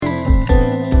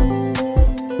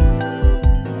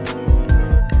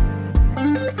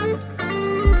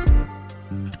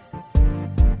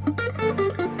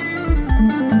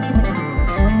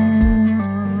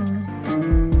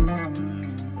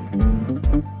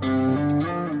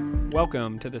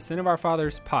welcome to the Sin of Our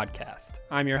Fathers podcast.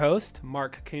 I'm your host,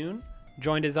 Mark Kuhn,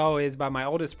 joined as always by my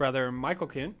oldest brother, Michael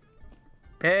Kuhn.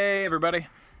 Hey, everybody.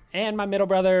 And my middle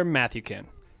brother, Matthew Kuhn.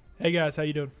 Hey, guys. How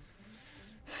you doing?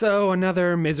 So,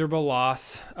 another miserable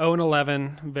loss.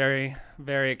 0-11. Very,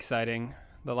 very exciting.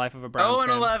 The life of a Browns fan.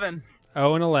 0-11.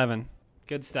 0-11.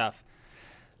 Good stuff.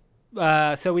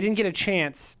 So, we didn't get a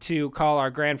chance to call our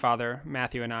grandfather,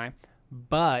 Matthew and I,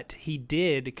 but he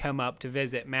did come up to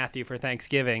visit Matthew for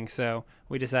Thanksgiving, so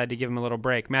we decided to give him a little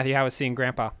break. Matthew, how was seeing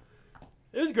Grandpa?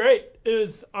 It was great. It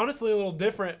was honestly a little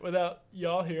different without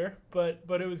y'all here, but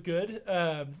it was good.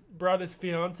 Brought his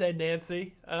fiance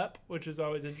Nancy up, which was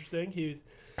always interesting. He was,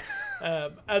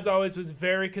 as always, was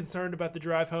very concerned about the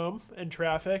drive home and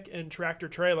traffic and tractor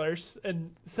trailers,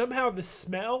 and somehow the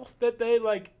smell that they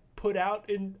put out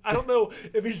in, I don't know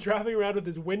if he's driving around with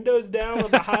his windows down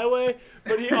on the highway,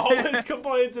 but he always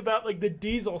complains about the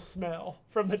diesel smell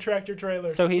from the tractor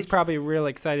trailers. So he's probably real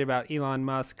excited about Elon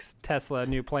Musk's Tesla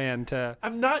new plan to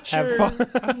I'm not have sure.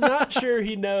 fun. I'm not sure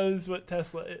he knows what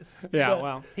Tesla is. Yeah, But,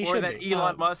 well, he Or should that be.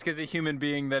 Elon Musk is a human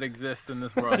being that exists in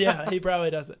this world. yeah, he probably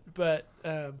doesn't. But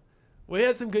we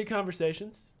had some good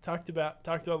conversations. Talked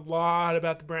a lot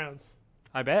about the Browns.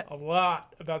 I bet. A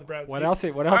lot about the Browns. What else are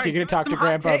you All going right, to give us talk to some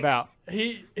hot Grandpa takes. about?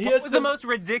 He What has was some, the most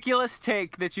ridiculous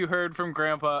take that you heard from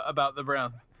Grandpa about the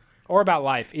Browns? Or about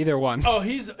life, either one. Oh,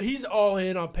 he's all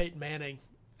in on Peyton Manning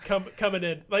coming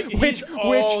in. Which- He's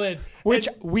all in. Which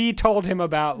And- we told him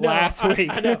about No, last week.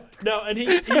 I know. No, and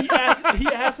he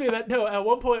asked me about. No, at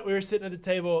one point we were sitting at the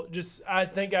table. I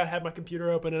think I had my computer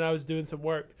open and I was doing some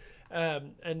work,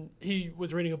 and he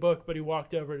was reading a book, but he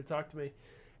walked over to talk to me,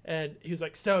 and he was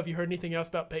like, "So, have you heard anything else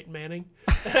about Peyton Manning?"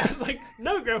 And I was like,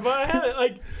 "No, Grandpa, I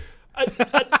haven't."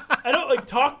 I don't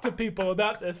talk to people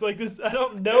about this. I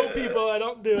don't know people. I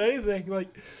don't do anything.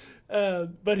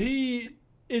 But he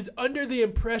is under the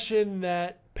impression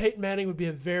that Peyton Manning would be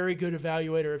a very good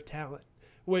evaluator of talent,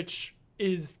 which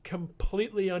is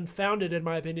completely unfounded in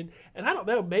my opinion. And I don't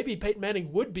know, maybe Peyton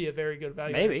Manning would be a very good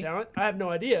evaluator of talent. I have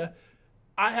no idea.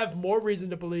 I have more reason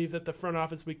to believe that the front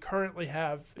office we currently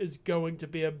have is going to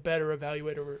be a better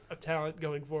evaluator of talent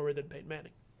going forward than Peyton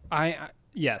Manning.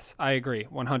 Yes, I agree,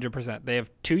 100%. They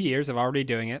have 2 years of already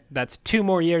doing it. That's 2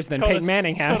 more years than Peyton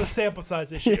Manning It's called a has. sample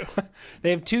size issue.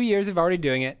 They have 2 years of already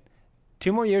doing it.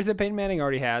 2 more years that Peyton Manning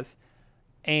already has.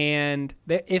 And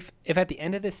if at the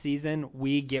end of this season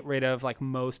we get rid of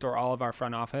most or all of our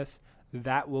front office,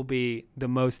 that will be the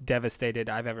most devastated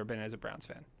I've ever been as a Browns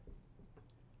fan.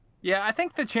 Yeah, I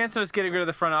think the chance of us getting rid of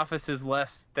the front office is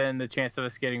less than the chance of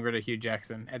us getting rid of Hugh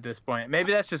Jackson at this point.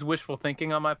 Maybe that's just wishful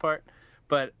thinking on my part,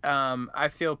 but I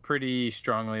feel pretty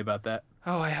strongly about that.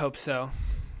 Oh, I hope so.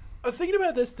 I was thinking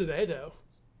about this today, though.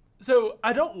 So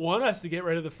I don't want us to get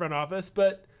rid of the front office,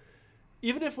 but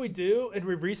even if we do and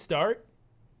we restart,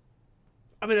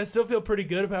 I still feel pretty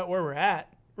good about where we're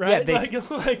at, right?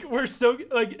 Yeah, we're so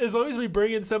as long as we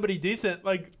bring in somebody decent,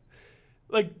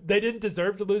 they didn't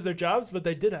deserve to lose their jobs, but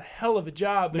they did a hell of a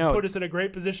job and put us in a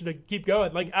great position to keep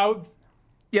going.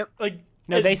 Yep.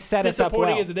 No, they set us up well.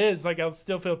 Disappointing as it is, I'll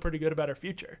still feel pretty good about our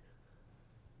future.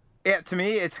 Yeah, to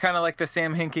me, it's kind of like the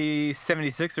Sam Hinkie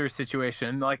 76ers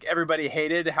situation. Everybody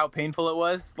hated how painful it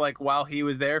was, while he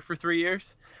was there for 3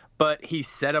 years. But he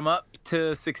set them up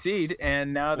to succeed,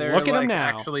 and now they're Look at 'em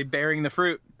now. actually bearing the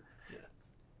fruit. Yeah.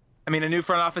 A new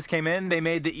front office came in. They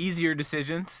made the easier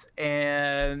decisions,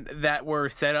 and that were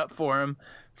set up for him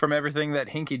from everything that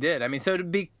Hinkie did. So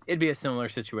it'd be a similar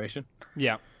situation.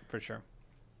 Yeah, for sure.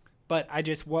 But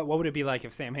what would it be like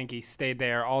if Sam Hinkie stayed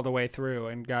there all the way through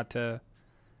and got to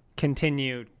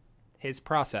continue his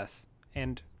process?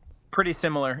 And Pretty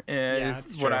similar is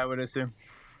that's what true. I would assume.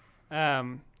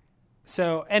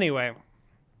 So anyway,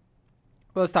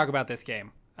 let's talk about this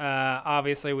game.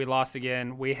 Obviously, we lost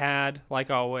again. We had,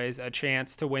 like always, a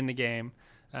chance to win the game,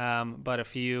 but a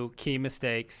few key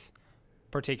mistakes,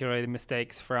 particularly the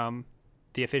mistakes from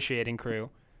the officiating crew,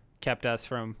 kept us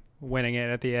from winning it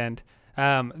at the end.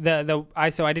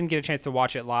 So I didn't get a chance to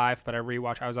watch it live, but I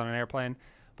was on an airplane,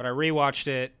 but I rewatched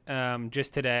it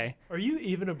just today. Are you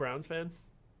even a Browns fan?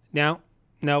 No,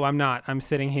 I'm not. I'm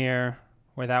sitting here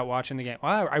without watching the game.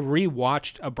 Well, I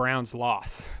rewatched a Browns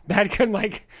loss. That's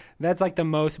the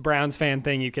most Browns fan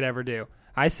thing you could ever do.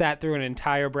 I sat through an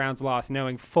entire Browns loss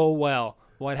knowing full well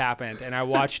what happened, and I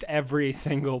watched every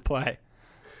single play.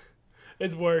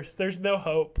 It's worse. There's no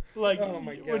hope. Oh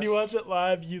my when you watch it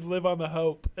live, you live on the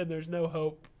hope, and there's no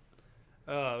hope.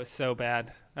 Oh, it was so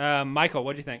bad. Michael,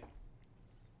 what do you think?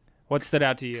 What stood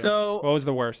out to you? So what was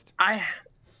the worst?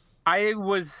 I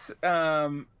was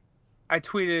I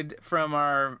tweeted from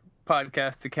our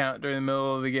podcast account during the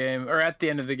middle of the game, or at the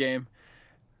end of the game,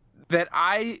 that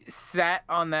I sat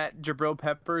on that Jabril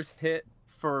Peppers hit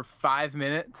for 5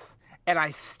 minutes, and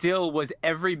I still was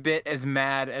every bit as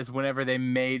mad as whenever they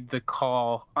made the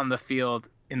call on the field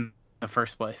in the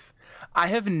first place. I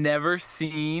have never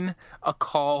seen a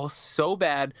call so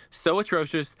bad, so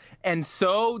atrocious, and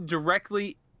so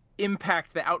directly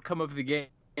impact the outcome of the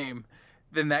game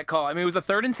than that call. I mean, it was a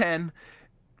 3rd and 10.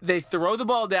 They throw the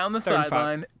ball down the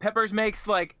sideline. Peppers makes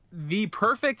like the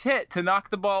perfect hit to knock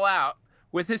the ball out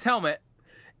with his helmet,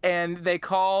 and they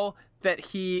call that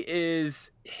he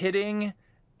is hitting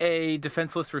a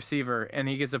defenseless receiver and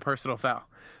he gets a personal foul.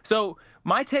 So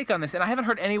my take on this, and I haven't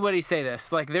heard anybody say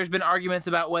this, like there's been arguments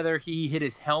about whether he hit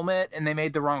his helmet and they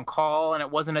made the wrong call and it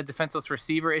wasn't a defenseless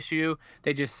receiver issue.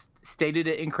 They just stated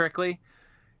it incorrectly.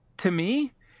 To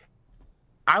me,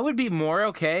 I would be more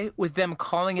okay with them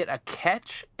calling it a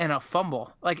catch and a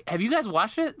fumble. Like, have you guys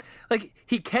watched it? Like,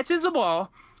 he catches the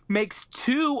ball, makes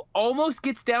 2, almost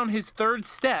gets down his 3rd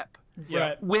step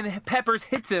when Peppers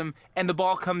hits him and the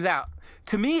ball comes out.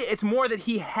 To me, it's more that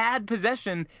he had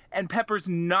possession and Peppers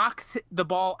knocks the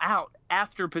ball out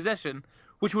after possession,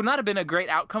 which would not have been a great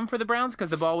outcome for the Browns because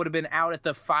the ball would have been out at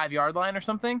the 5-yard line or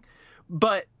something.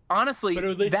 But honestly,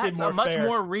 that's a much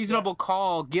more reasonable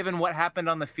call given what happened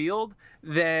on the field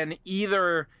than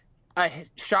either a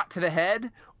shot to the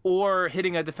head or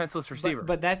hitting a defenseless receiver.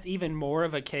 But that's even more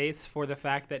of a case for the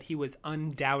fact that he was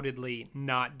undoubtedly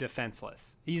not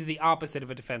defenseless. He's the opposite of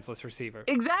a defenseless receiver.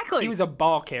 Exactly. He was a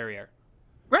ball carrier.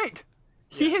 Right.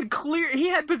 Yes. He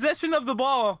had possession of the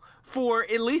ball for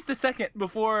at least a second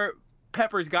before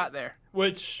Peppers got there.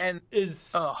 Which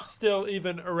is still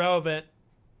even irrelevant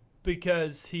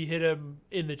because he hit him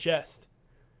in the chest.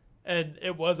 And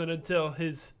it wasn't until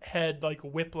his head like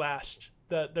whiplashed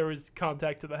that there was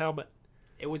contact to the helmet.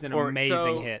 It was an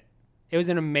amazing hit. It was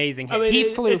an amazing hit. I mean, he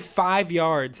flew 5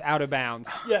 yards out of bounds.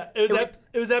 Yeah, it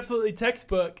was absolutely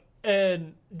textbook.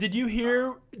 And did you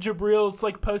hear Jabril's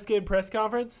like post-game press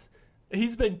conference?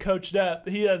 He's been coached up.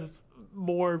 He has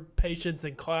more patience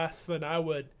in class than I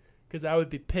would because I would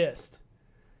be pissed.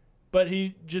 But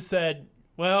he just said,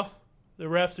 well, the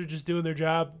refs are just doing their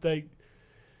job. They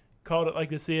called it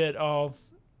like they see it. Oh,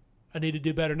 I need to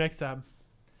do better next time.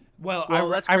 Well,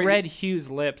 I read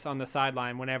Hugh's lips on the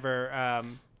sideline whenever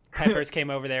Peppers came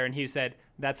over there, and Hugh said,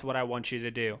 that's what I want you to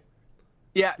do.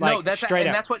 Yeah, like, no,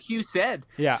 that's what Hugh said.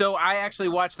 Yeah. So I actually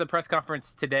watched the press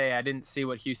conference today. I didn't see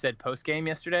what Hugh said post-game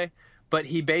yesterday, but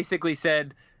he basically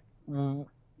said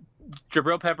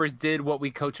Jabril Peppers did what we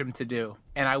coach him to do,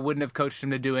 and I wouldn't have coached him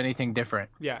to do anything different.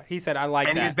 Yeah, he said, I like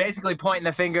that. And he was basically pointing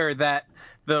the finger that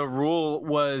the rule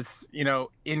was,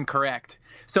 incorrect.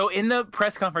 So in the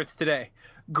press conference today,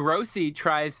 Grossi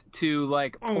tries to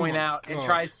point out and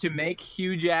tries to make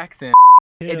Hugh Jackson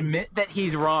admit that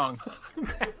he's wrong.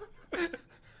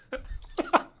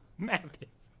 Matthew.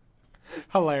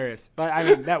 Hilarious. But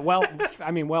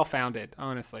I mean well-founded,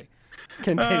 honestly.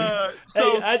 Continue.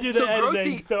 Hey, I do the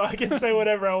editing, so I can say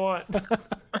whatever I want.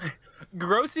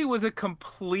 Grossi was a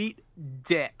complete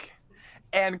dick.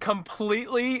 And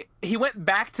he went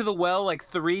back to the well like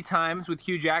 3 times with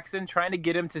Hugh Jackson, trying to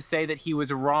get him to say that he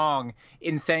was wrong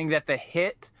in saying that the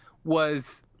hit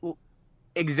was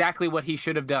exactly what he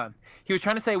should have done. He was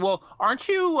trying to say, well,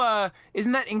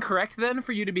 isn't that incorrect then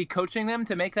for you to be coaching them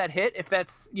to make that hit if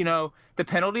that's, the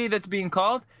penalty that's being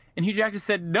called? And Hugh Jackson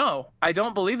said, no, I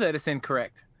don't believe that it's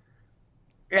incorrect.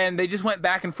 And they just went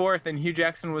back and forth, and Hugh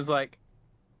Jackson was like,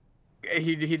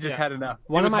 he just had enough.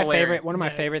 One of my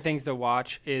favorite things to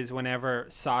watch is whenever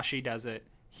Sashi does it,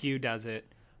 Hugh does it.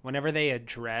 Whenever they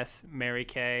address Mary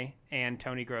Kay and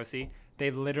Tony Grossi,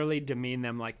 they literally demean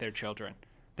them like they're children.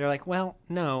 They're like, well,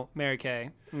 no, Mary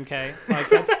Kay, okay, like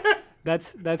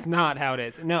that's not how it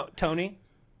is. No, Tony,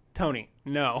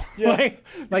 no, yeah.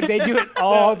 like they do it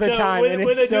all the time, and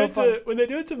it's so fun. When they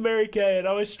do it to Mary Kay, it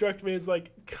always struck me as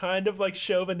kind of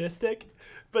chauvinistic.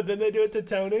 But then they do it to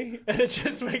Tony, and it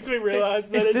just makes me realize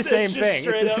that it's the same thing.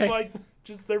 Straight up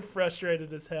they're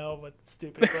frustrated as hell with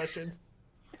stupid questions.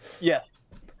 Yes,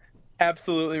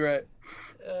 absolutely right.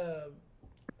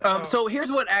 So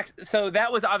here's so that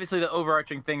was obviously the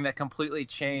overarching thing that completely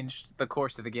changed the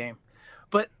course of the game.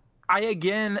 But I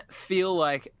again feel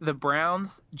like the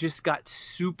Browns just got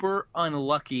super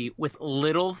unlucky with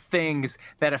little things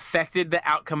that affected the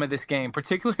outcome of this game,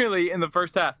 particularly in the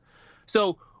first half.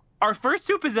 So our first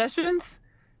 2 possessions,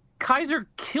 Kaiser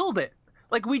killed it.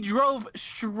 We drove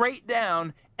straight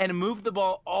down and moved the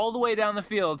ball all the way down the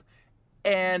field,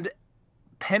 and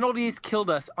penalties killed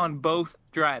us on both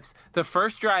drives. The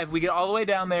first drive, we get all the way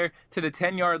down there to the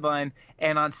 10-yard line,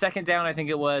 and on second down, I think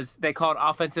it was, they called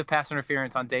offensive pass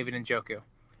interference on David Njoku.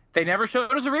 They never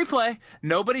showed us a replay.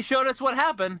 Nobody showed us what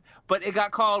happened, but it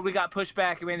got called. We got pushed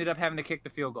back, and we ended up having to kick the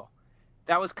field goal.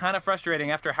 That was kind of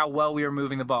frustrating after how well we were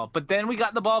moving the ball. But then we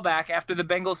got the ball back after the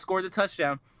Bengals scored the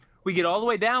touchdown. We get all the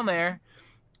way down there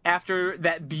after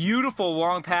that beautiful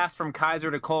long pass from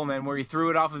Kaiser to Coleman where he threw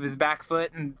it off of his back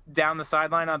foot and down the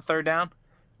sideline on third down.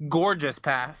 Gorgeous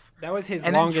pass. That was his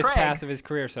And longest then pass Treggs- of his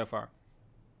career so far.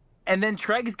 And then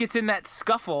Treggs gets in that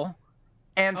scuffle,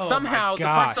 and Oh, somehow my the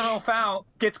gosh. personal foul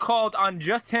gets called on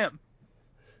just him.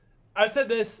 I said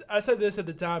this at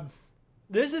the time.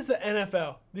 This is the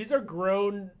NFL. These are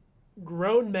grown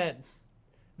men.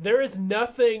 There is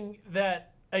nothing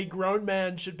that a grown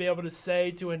man should be able to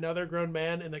say to another grown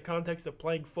man in the context of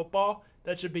playing football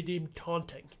that should be deemed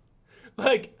taunting.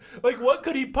 Like what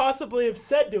could he possibly have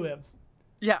said to him?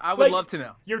 Yeah, I would Like, love to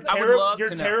know. You're I would terrible. love You're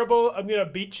to know. terrible. I'm gonna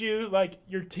beat you. Like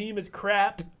your team is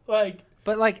crap. Like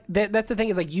But like that's the thing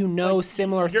is like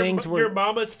similar your, things were. your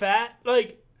mama's fat.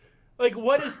 Like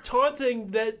what is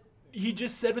taunting that he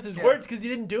just said with his words because he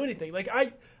didn't do anything. Like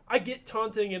I get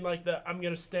taunting and like the I'm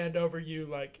gonna stand over you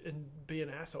like and be an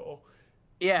asshole.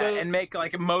 Yeah, The- and make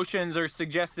like emotions or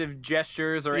suggestive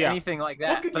gestures or Yeah. anything like that.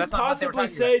 What could But you that's not what they were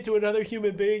possibly talking say to another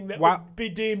human being that Wow. would be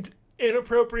deemed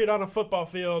inappropriate on a football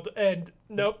field? And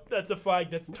nope, that's a flag.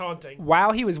 That's taunting.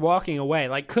 While he was walking away,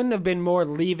 like couldn't have been more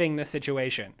leaving the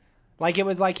situation. Like it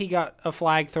was like he got a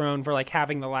flag thrown for like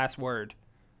having the last word.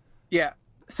 Yeah.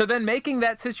 So then making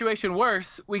that situation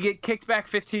worse, we get kicked back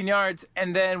 15 yards,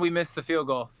 and then we miss the field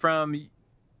goal from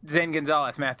Zane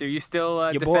Gonzalez. Matthew, you still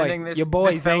defending this? Your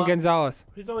boy this Zane fella? Gonzalez.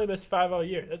 He's only missed 5 all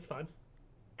year. That's fine.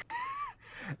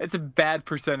 It's a bad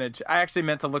percentage. I actually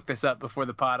meant to look this up before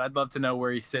the pod. I'd love to know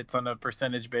where he sits on a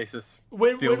percentage basis.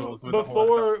 When Field goals with the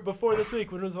whole before this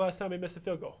week, when was the last time he missed a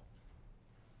field goal?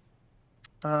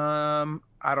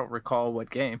 I don't recall what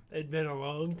game. It'd been a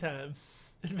long time.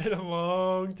 It'd been a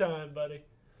long time, buddy.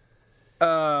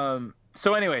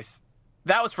 So anyways,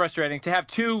 that was frustrating to have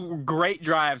two great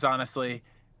drives, honestly,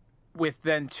 with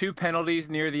then two penalties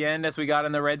near the end as we got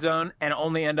in the red zone and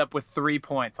only end up with 3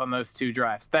 points on those two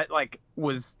drives. That like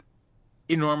was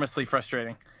enormously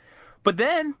frustrating. But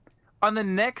then on the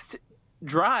next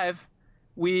drive,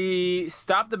 we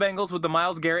stopped the Bengals with the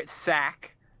Myles Garrett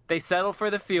sack. They settle for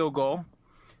the field goal.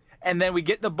 And then we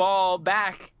get the ball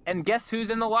back, and guess who's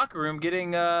in the locker room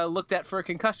getting looked at for a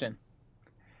concussion?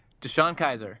 Deshaun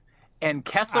Kaiser. And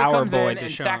Kessler Our comes boy, in and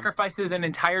Deshaun. sacrifices an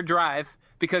entire drive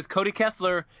because Cody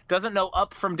Kessler doesn't know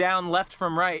up from down, left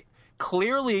from right.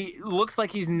 Clearly looks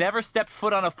like he's never stepped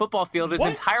foot on a football field his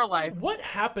What? entire life. What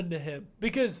happened to him?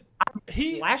 Because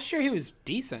Last year he was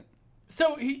decent.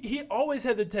 So he always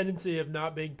had the tendency of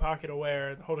not being pocket aware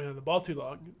and holding on the ball too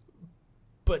long,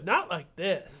 but not like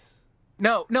this.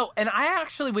 No, and I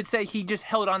actually would say he just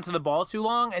held onto the ball too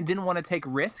long and didn't want to take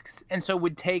risks, and so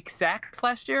would take sacks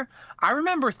last year. I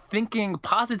remember thinking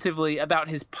positively about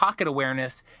his pocket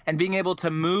awareness and being able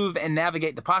to move and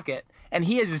navigate the pocket, and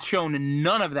he has shown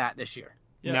none of that this year.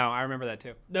 Yeah. No, I remember that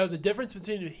too. No, the difference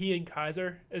between he and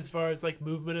Kaiser, as far as like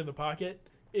movement in the pocket,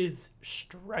 is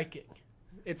striking.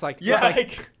 It's like Yeah.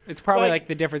 it's probably like- like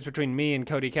the difference between me and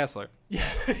Cody Kessler. Yeah,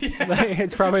 Like,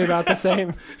 it's probably about the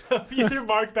same. you threw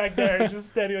Mark back there, just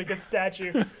standing like a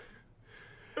statue.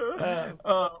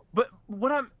 But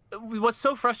what's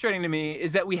so frustrating to me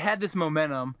is that we had this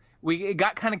momentum. We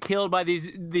got kind of killed by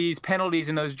these penalties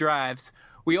in those drives.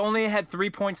 We only had 3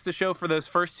 points to show for those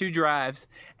first two drives,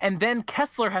 and then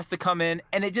Kessler has to come in,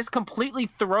 and it just completely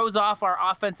throws off our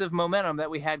offensive momentum that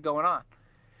we had going on.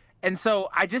 And so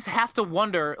I just have to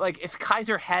wonder, like, if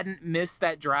Kaiser hadn't missed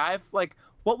that drive, like,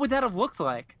 what would that have looked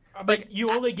like? I mean, Like,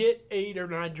 you only get 8 or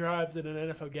 9 drives in an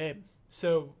NFL game,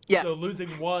 so Yeah. so losing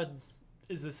one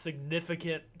is a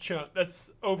significant chunk. That's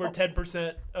over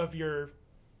 10% of your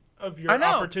I know.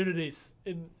 opportunities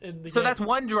in the So game. that's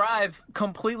one drive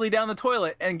completely down the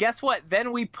toilet. And guess what?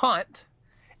 Then we punt,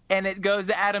 and it goes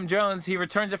to Adam Jones. He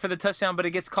returns it for the touchdown, but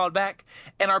it gets called back.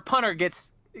 And our punter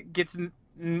gets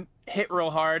hit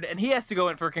real hard, and he has to go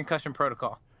in for a concussion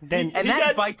protocol. Then And He that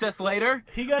got- bites us later.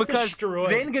 He got because destroyed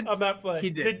Zane Gon- on that play. He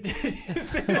did. Did you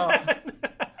see Oh. that?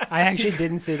 I actually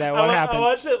didn't see that. I What wa- I happened?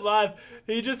 watched it live.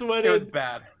 He just went It was in.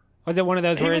 bad. Was it one of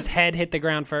those He where was- his head hit the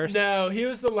ground first? No, he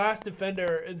was the last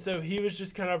defender, and so he was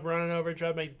just kind of running over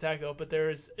trying to make the tackle. But there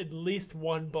was at least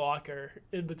one blocker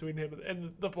in between him,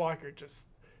 and the blocker just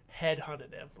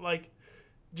headhunted him, like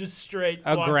just straight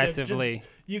blocked him. Aggressively. Just-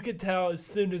 you could tell as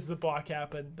soon as the block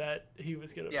happened that he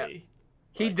was going to Yeah. be.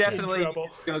 He like, in definitely trouble.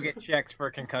 needs to go get checked for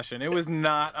a concussion. It was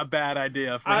not a bad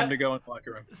idea for him to go in the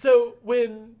locker room. So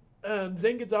when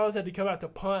Zane Gonzalez had to come out to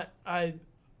punt, I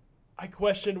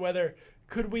questioned whether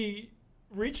could we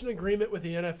reached an agreement with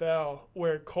the NFL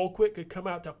where Colquitt could come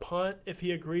out to punt if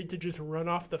he agreed to just run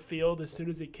off the field as soon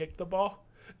as he kicked the ball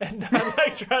and not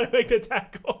like try to make the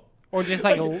tackle. Or just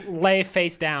like lay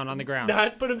face down on the ground.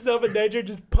 Not put himself in danger,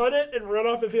 just punt it and run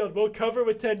off the field. We'll cover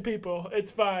with 10 people.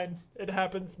 It's fine. It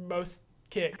happens most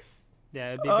kicks.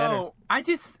 Yeah, it'd be better.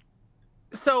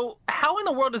 So how in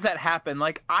the world does that happen?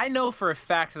 Like, I know for a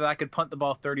fact that I could punt the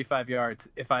ball 35 yards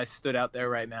if I stood out there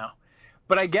right now.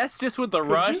 But I guess just with the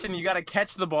rush and you got to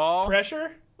catch the ball.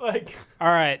 Pressure? Like. All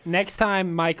right, next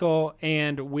time Michael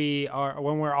and when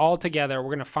we're all together, we're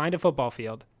going to find a football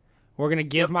field. We're going to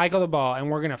give Michael the ball, and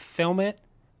we're going to film it.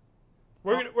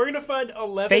 We're gonna find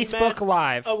 11 Facebook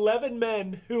Live. 11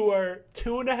 men who are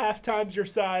 2.5 times your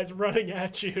size running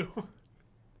at you.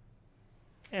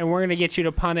 And we're going to get you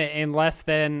to punt it in less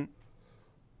than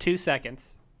 2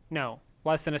 seconds. No,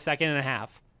 less than a second and a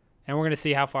half. And we're going to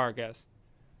see how far it goes.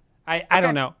 I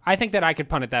don't know. I think that I could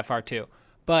punt it that far too.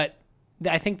 But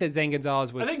I think that Zane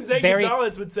Gonzalez was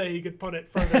Gonzalez would say he could punt it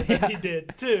further than he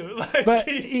did too. Like, but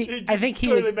I think he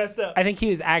totally messed up. I think he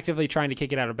was actively trying to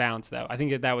kick it out of bounds though. I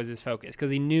think that was his focus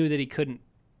because he knew that he couldn't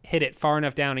hit it far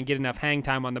enough down and get enough hang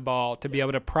time on the ball to be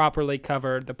able to properly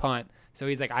cover the punt. So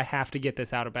he's like, I have to get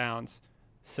this out of bounds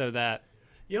so that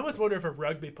you almost wonder if a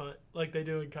rugby punt like they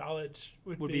do in college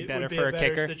would be better for a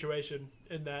kicker situation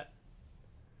in that.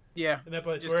 Yeah, in that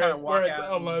place just where it's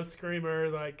a low screamer,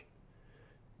 like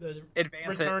the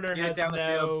returner has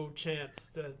no chance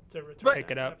to return.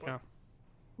 Pick it up. Yeah.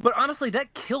 But honestly,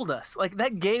 that killed us. Like,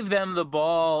 that gave them the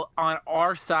ball on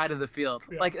our side of the field.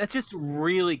 Yeah. Like, that just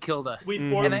really killed us. We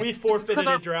forfeited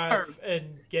a drive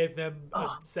and gave them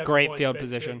 7 great points, field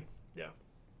basically. position. Yeah.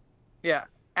 Yeah.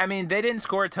 I mean, they didn't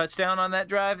score a touchdown on that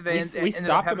drive. We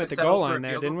stopped them at the goal line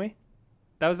there, didn't we?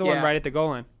 That was the one right at the goal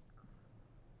line.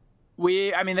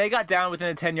 They got down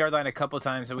within the 10-yard line a couple of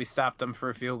times, and we stopped them for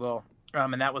a field goal.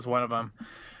 And that was one of them.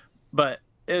 But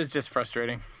it was just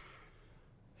frustrating.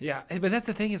 Yeah, but that's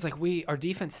the thing is, like, our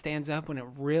defense stands up when it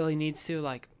really needs to.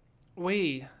 Like,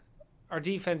 our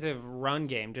defensive run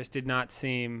game just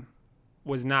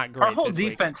was not great. Our whole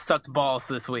defense sucked balls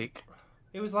this week.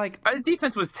 It was like our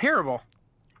defense was terrible.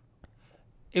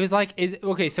 It was like,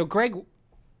 so Greg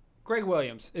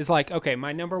Williams is like, okay,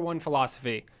 my number one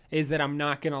philosophy is that I'm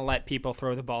not going to let people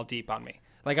throw the ball deep on me.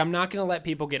 Like, I'm not going to let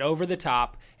people get over the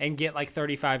top and get like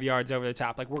 35 yards over the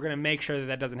top. Like, we're going to make sure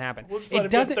that doesn't happen. We'll just let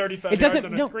him get 35 yards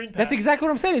on a screen pass. That's exactly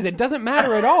what I'm saying. Is it doesn't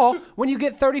matter at all when you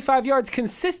get 35 yards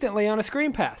consistently on a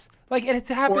screen pass. Like, it's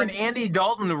happened. Or an Andy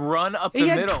Dalton run up the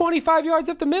middle. He had 25 yards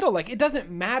up the middle. Like, it doesn't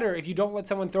matter if you don't let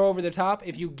someone throw over the top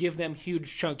if you give them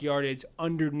huge chunk yardage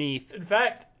underneath. In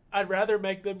fact, I'd rather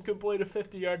make them complete a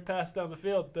 50-yard pass down the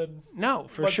field than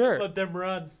let them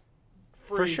run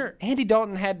free. For sure. Andy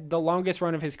Dalton had the longest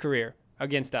run of his career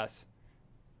against us.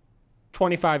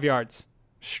 25 yards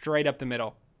straight up the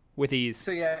middle with ease.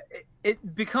 So, yeah,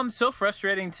 it becomes so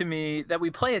frustrating to me that we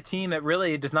play a team that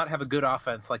really does not have a good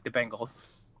offense like the Bengals.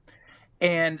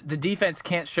 And the defense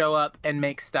can't show up and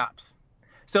make stops.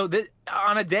 So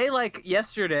on a day like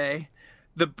yesterday,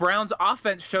 the Browns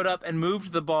offense showed up and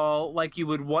moved the ball like you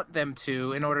would want them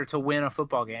to in order to win a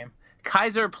football game.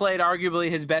 Kaiser played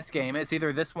arguably his best game. It's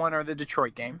either this one or the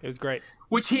Detroit game. It was great.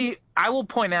 Which I will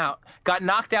point out, got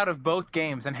knocked out of both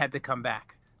games and had to come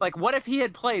back. Like, what if he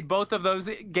had played both of those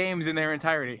games in their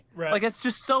entirety? Right. Like, it's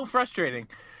just so frustrating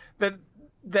that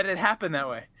it happened that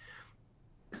way.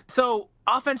 So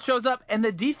offense shows up and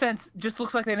the defense just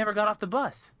looks like they never got off the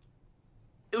bus.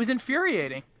 It was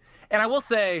infuriating. And I will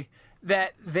say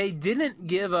that they didn't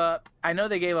give up. I know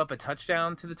they gave up a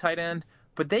touchdown to the tight end,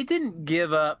 but they didn't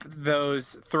give up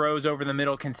those throws over the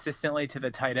middle consistently to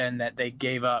the tight end that they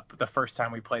gave up the first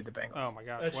time we played the Bengals. Oh, my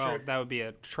gosh. That's true. That would be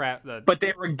a trap. But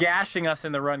they were gashing us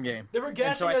in the run game. They were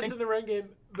gashing us in the run game,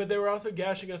 but they were also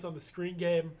gashing us on the screen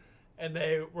game, and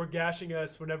they were gashing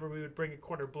us whenever we would bring a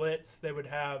corner blitz. They would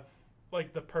have,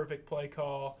 like, the perfect play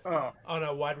call on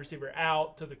a wide receiver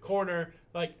out to the corner.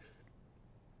 Like,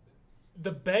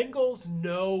 the Bengals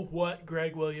know what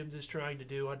Greg Williams is trying to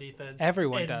do on defense.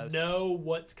 Everyone does. Know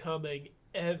what's coming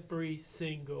every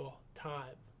single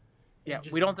time. Yeah,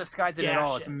 we don't disguise it at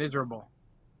all. It's miserable.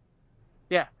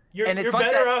 Yeah. You're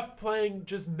better off playing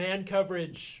just man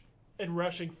coverage and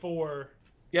rushing 4.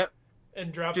 Yep.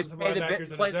 And dropping some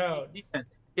linebackers in the zone.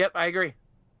 Defense. Yep, I agree.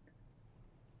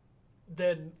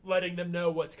 Than letting them know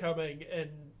what's coming and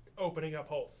opening up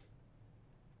holes.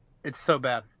 It's so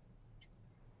bad.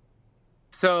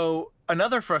 So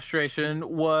another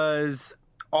frustration was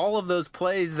all of those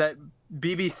plays that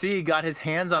BBC got his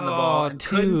hands on the ball and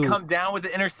couldn't come down with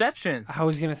the interception. I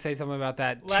was going to say something about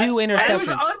that. 2 interceptions.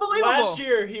 That was unbelievable. Last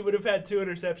year, he would have had 2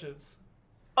 interceptions.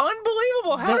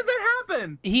 unbelievable. How does that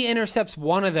happen? He intercepts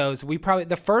one of those.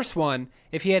 The first one,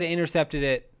 if he had intercepted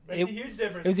it, It's a huge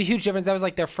difference. It was a huge difference. That was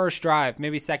like their first drive,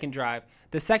 maybe second drive.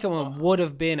 The second one would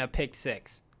have been a pick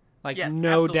six. Like, Yes, no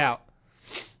absolutely. doubt.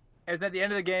 It was at the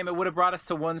end of the game. It would have brought us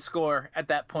to one score at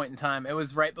that point in time. It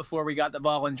was right before we got the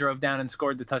ball and drove down and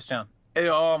scored the touchdown.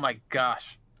 Oh, my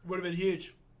gosh. Would have been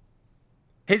huge.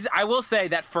 I will say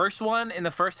that first one in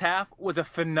the first half was a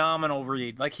phenomenal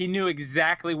read. Like, he knew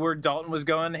exactly where Dalton was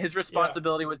going. His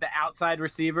responsibility was the outside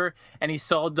receiver, and he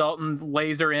saw Dalton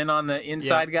laser in on the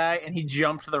inside guy, and he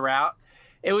jumped the route.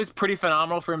 It was pretty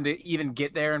phenomenal for him to even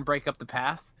get there and break up the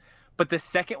pass. But the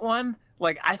second one,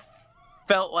 like, I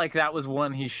felt like that was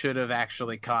one he should have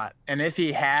actually caught. And if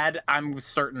he had, I'm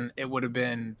certain it would have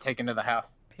been taken to the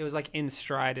house. It was like in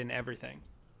stride and everything.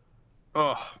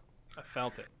 Oh, I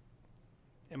felt it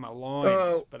in my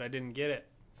loins, but I didn't get it.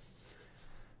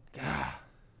 God.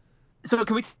 So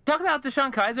can we talk about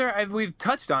Deshaun Kaiser? We've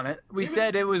touched on it. We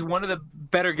said it was one of the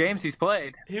better games he's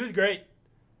played. He was great.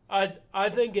 I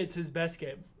think it's his best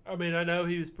game. I mean, I know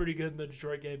he was pretty good in the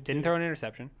Detroit game, too. Didn't throw an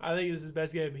interception. I think it was his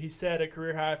best game. He set a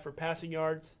career high for passing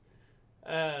yards.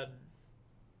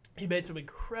 He made some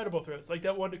incredible throws. Like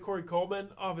that one to Corey Coleman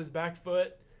off his back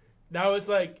foot. That was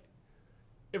like,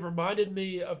 it reminded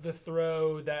me of the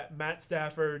throw that Matt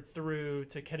Stafford threw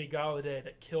to Kenny Golladay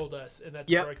that killed us in that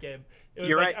Detroit game. It was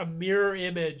You're like right. a mirror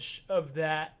image of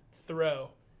that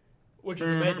throw, which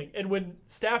is amazing. And when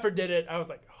Stafford did it, I was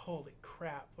like, holy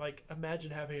crap. Like,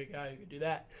 imagine having a guy who could do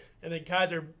that. And then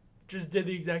Kaiser just did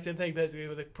the exact same thing, basically,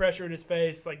 with the pressure in his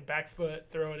face, like back foot,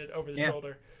 throwing it over the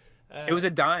shoulder. It was a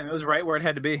dime. It was right where it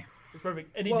had to be. It was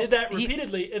perfect. And he did that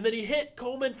repeatedly, and then he hit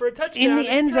Coleman for a touchdown. In the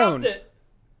end dropped zone. It.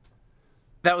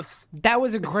 That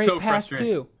was a great so pass,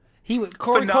 frustrating. too.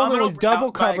 Corey Coleman was double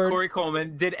route by covered. Corey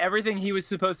Coleman did everything he was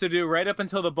supposed to do right up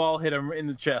until the ball hit him in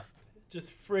the chest.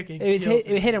 Just freaking It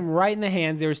hit him right in the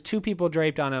hands. There was two people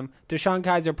draped on him. Deshaun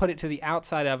Kaiser put it to the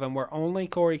outside of him where only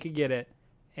Corey could get it,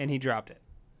 and he dropped it.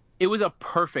 It was a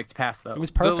perfect pass, though. It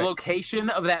was perfect. The location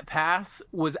of that pass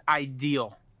was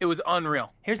ideal. It was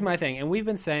unreal. Here's my thing, and we've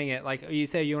been saying it, like you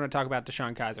say you want to talk about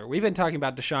Deshaun Kaiser. We've been talking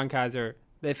about Deshaun Kaiser.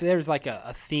 If there's like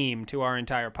a theme to our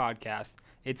entire podcast,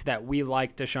 it's that we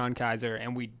like Deshaun Kaiser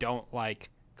and we don't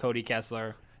like Cody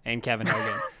Kessler and Kevin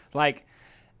Hogan. Like,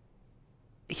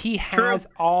 he has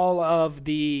all of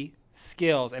the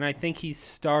skills, and I think he's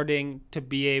starting to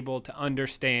be able to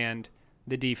understand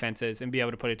the defenses and be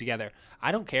able to put it together.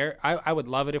 I don't care. I would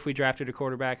love it if we drafted a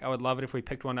quarterback. I would love it if we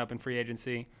picked one up in free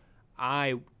agency.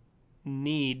 I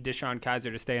need Deshaun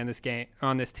Kaiser to stay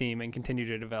on this team and continue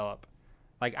to develop.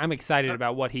 Like, I'm excited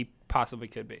about what he possibly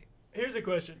could be. Here's a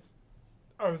question.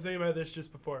 I was thinking about this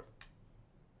just before.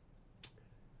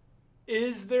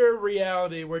 Is there a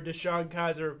reality where Deshaun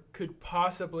Kaiser could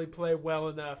possibly play well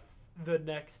enough the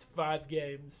next 5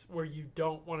 games where you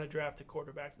don't want to draft a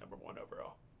quarterback number 1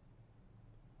 overall?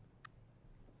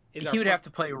 He would have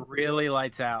to play really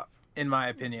lights out, in my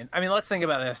opinion. I mean, let's think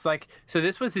about this. Like, so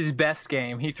this was his best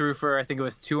game. He threw for, I think it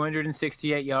was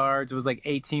 268 yards. It was like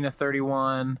 18 of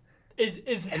 31.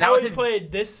 Is how he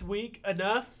played this week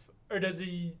enough, or does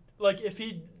he, like, if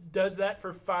he does that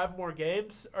for 5 more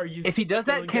games, are you? If he does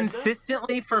that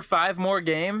consistently for 5 more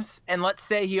games, and let's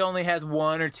say he only has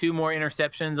 1 or 2 more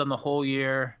interceptions on the whole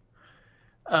year,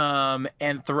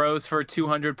 and throws for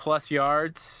 200 plus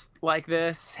yards like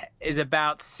this, is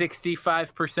about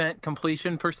 65%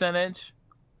 completion percentage,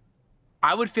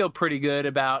 I would feel pretty good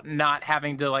about not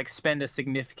having to like spend a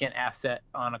significant asset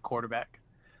on a quarterback.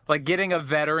 Like getting a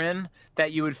veteran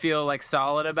that you would feel like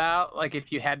solid about, like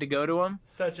if you had to go to him.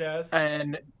 Such as?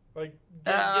 And like,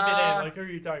 give me a name. Like, who are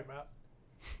you talking about?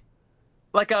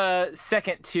 Like a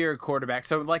second tier quarterback.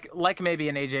 So like maybe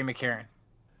an AJ McCarron.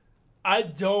 I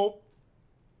don't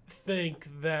think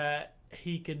that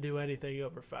he can do anything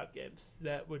over 5 games.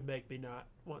 That would make me not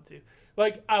want to.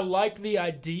 Like, I like the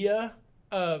idea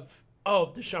of,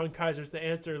 if Deshaun Kaiser's the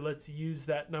answer, let's use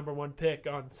that number 1 pick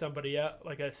on somebody else,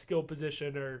 like a skill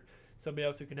position or somebody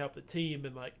else who can help the team.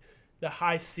 And like the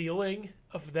high ceiling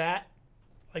of that,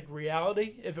 like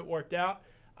reality, if it worked out,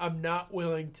 I'm not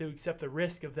willing to accept the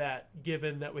risk of that,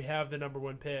 given that we have the number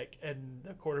 1 pick and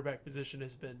the quarterback position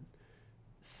has been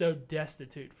so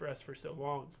destitute for us for so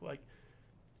long. Like,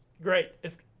 great.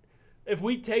 If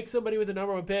we take somebody with the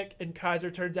number 1 pick and Kaiser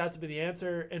turns out to be the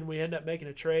answer and we end up making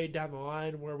a trade down the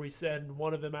line where we send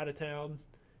one of them out of town,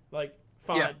 like,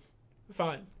 fine.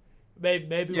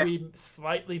 Maybe we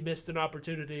slightly missed an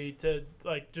opportunity to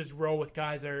like just roll with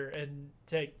Kaiser and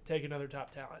take another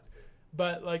top talent.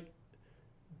 But like,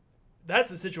 that's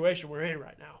the situation we're in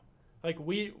right now. Like,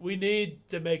 we need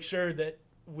to make sure that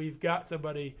we've got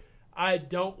somebody. I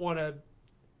don't want to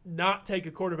not take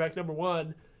a quarterback number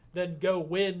one, then go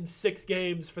win 6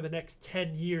 games for the next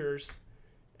 10 years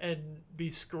and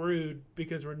be screwed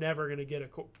because we're never going to get a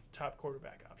top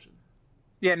quarterback option.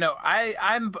 Yeah, no,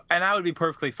 I would be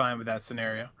perfectly fine with that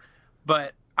scenario,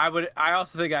 but I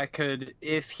also think I could,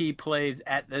 if he plays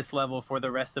at this level for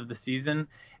the rest of the season,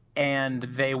 and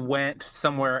they went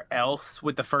somewhere else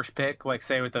with the first pick, like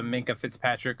say with a Minkah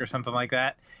Fitzpatrick or something like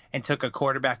that, and took a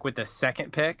quarterback with the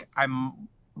second pick, I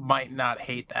might not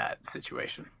hate that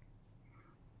situation.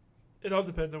 It all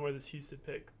depends on where this Houston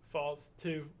pick falls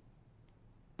too.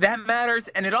 That matters,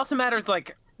 and it also matters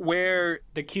like where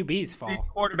the QBs fall, the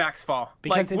quarterbacks fall,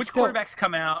 because like which quarterbacks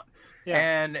come out,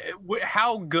 and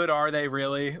how good are they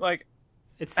really? Like,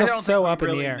 it's still so up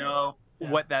in the air. Know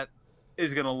what that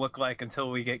is going to look like until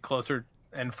we get closer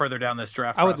and further down this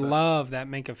draft process. I would love that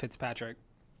Minkah Fitzpatrick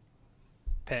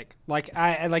pick. Like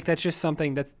I like that's just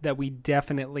something that we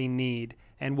definitely need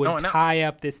and would tie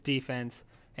up this defense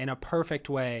in a perfect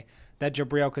way that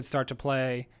Jabril could start to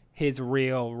play his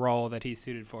real role that he's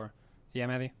suited for. Yeah,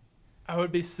 Matthew? I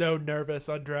would be so nervous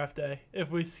on draft day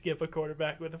if we skip a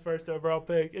quarterback with the first overall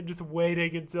pick and just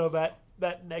waiting until that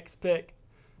next pick.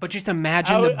 But just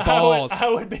imagine the balls. I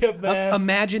would be a mess.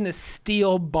 Imagine the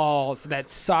steel balls that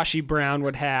Sashi Brown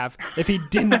would have if he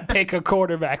didn't pick a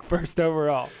quarterback first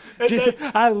overall.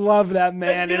 I love that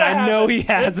man, and I know he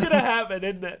has. It's going to happen,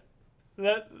 isn't it?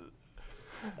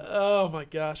 Oh, my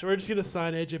gosh. We're just going to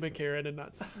sign A.J. McCarron and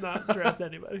not draft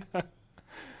anybody.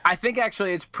 I think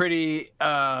actually it's pretty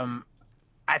well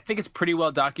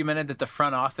documented that the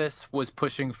front office was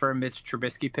pushing for a Mitch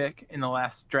Trubisky pick in the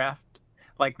last draft.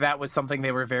 Like, that was something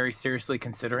they were very seriously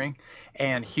considering.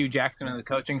 And Hugh Jackson and the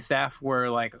coaching staff were,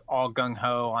 like, all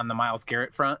gung-ho on the Myles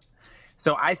Garrett front.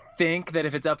 So I think that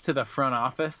if it's up to the front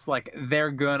office, like, they're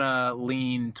going to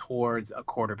lean towards a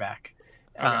quarterback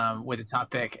with a top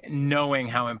pick, knowing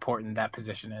how important that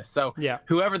position is. So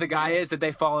whoever the guy is that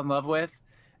they fall in love with,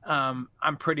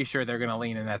 I'm pretty sure they're going to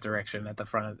lean in that direction at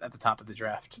the top of the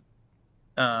draft.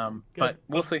 But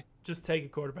we'll see. Just take a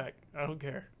quarterback. I don't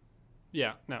care.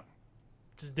 Yeah, no.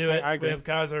 Just do it. I agree. We have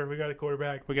Kaiser. We got a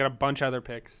quarterback. We got a bunch of other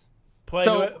picks. Play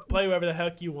whoever the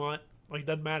heck you want. Like,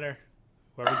 doesn't matter.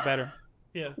 Whoever's better.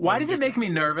 Yeah. Why does it make me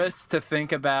nervous to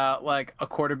think about, like, a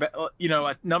quarterback,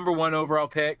 a number 1 overall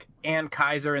pick and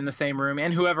Kaiser in the same room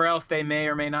and whoever else they may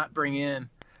or may not bring in?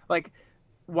 Like,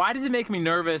 why does it make me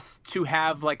nervous to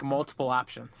have, like, multiple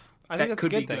options? I think that's a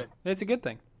good thing. It's a good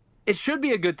thing. It should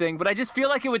be a good thing, but I just feel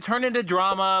like it would turn into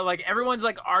drama. Like, everyone's,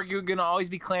 like, going to always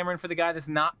be clamoring for the guy that's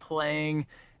not playing.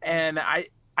 And I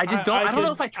don't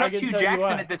know if I trust Hugh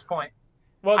Jackson at this point.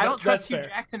 Well, I don't trust Hugh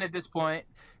Jackson at this point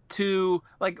to,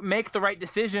 like, make the right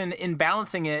decision in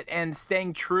balancing it and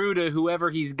staying true to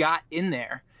whoever he's got in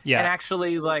there. Yeah. And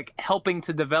actually, like, helping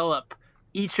to develop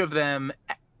each of them.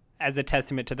 As a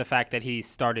testament to the fact that he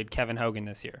started Kevin Hogan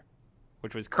this year,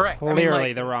 which was correct.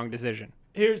 Clearly the wrong decision.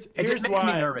 Here's makes why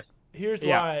me nervous. Here's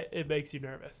why it makes you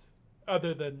nervous,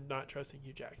 other than not trusting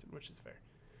Hugh Jackson, which is fair.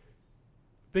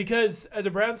 Because as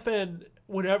a Browns fan,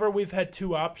 whenever we've had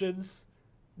 2 options,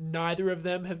 neither of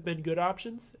them have been good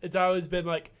options. It's always been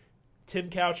like Tim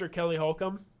Couch or Kelly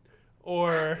Holcomb,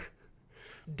 or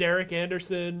Derek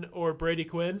Anderson or Brady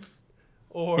Quinn,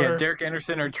 or Derek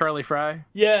Anderson or Charlie Fry.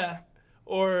 Yeah.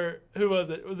 Or who was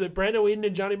it? Was it Brandon Weeden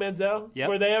and Johnny Manziel? Yep.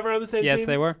 Were they ever on the same team? Yes,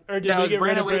 they were. Or did we get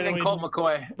Brandon Weeden and Colt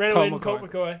McCoy? Brandon Weeden and Colt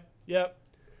McCoy. Yep.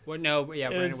 Well, no,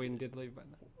 Brandon Weeden did leave.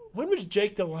 When was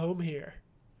Jake Delhomme here?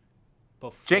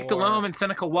 Before. Jake Delhomme and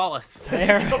Seneca Wallace.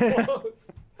 Yeah,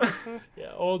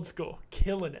 old school,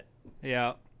 killing it.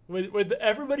 Yeah. With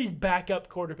everybody's backup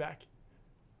quarterback,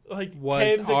 like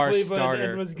was came to our Cleveland starter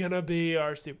and was gonna be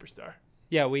our superstar.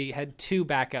 Yeah, we had 2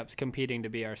 backups competing to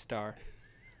be our star.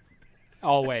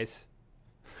 Always.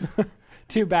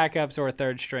 2 backups or a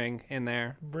third string in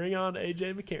there. Bring on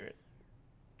A.J. McCarron.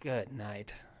 Good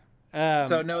night. I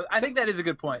think that is a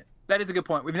good point. That is a good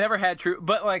point. We've never had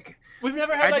we've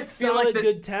never had solid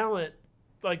good talent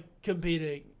like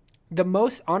competing. The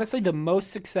most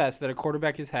success that a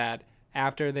quarterback has had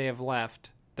after they have left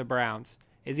the Browns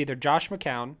is either Josh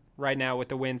McCown right now with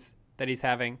the wins that he's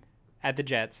having at the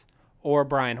Jets, or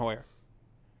Brian Hoyer.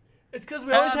 It's because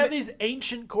we always have these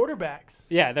ancient quarterbacks.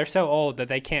 Yeah, they're so old that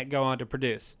they can't go on to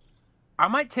produce. I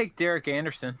might take Derek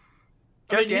Anderson.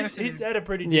 He's had a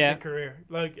pretty decent career,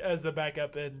 like as the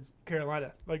backup in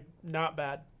Carolina. Like, not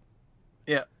bad.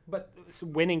 Yeah. But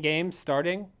winning games,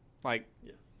 starting, like...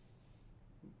 Yeah.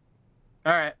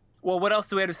 All right. Well, what else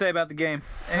do we have to say about the game?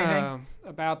 Anything?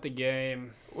 About the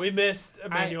game. We missed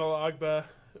Emmanuel Ogbah.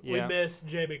 Yeah. We missed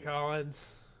Jamie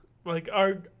Collins. Like,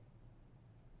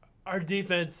 our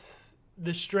defense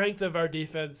the strength of our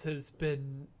defense has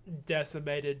been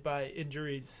decimated by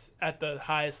injuries at the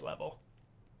highest level.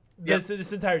 Yep.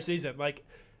 This entire season, like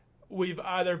we've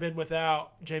either been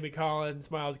without Jamie Collins,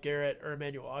 Myles Garrett, or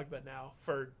Emmanuel Ogbah now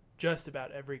for just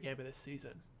about every game of this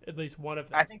season. At least one of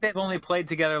them. I think they've only played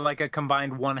together like a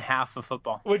combined one half of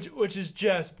football. Which is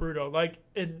just brutal. Like,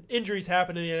 and injuries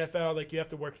happen in the NFL. Like, you have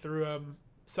to work through them.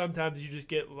 Sometimes you just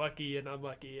get lucky and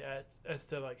unlucky as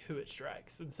to like who it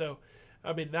strikes. And so,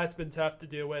 I mean, that's been tough to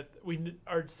deal with.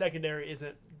 Our secondary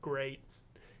isn't great.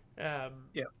 Yeah.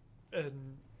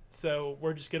 And so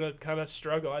we're just gonna kind of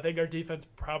struggle. I think our defense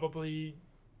probably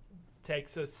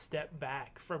takes a step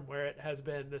back from where it has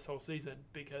been this whole season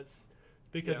because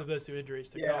of those two injuries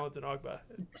to Collins and Ogbah.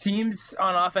 Teams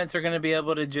on offense are going to be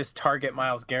able to just target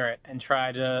Myles Garrett and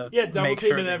try to double make team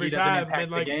sure him that every he doesn't time. impact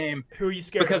And like, the game. who are you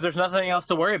scared Because of? there's nothing else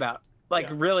to worry about. Like,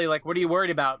 really, like, what are you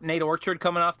worried about? Nate Orchard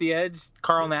coming off the edge?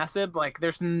 Carl Nassib? Like,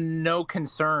 there's no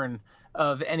concern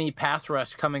of any pass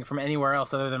rush coming from anywhere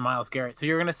else other than Myles Garrett. So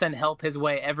you're going to send help his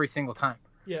way every single time.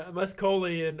 Yeah, unless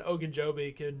Coley and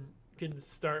Ogunjobi can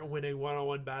start winning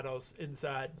one-on-one battles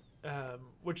inside,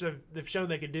 which they've shown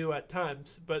they can do at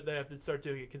times, but they have to start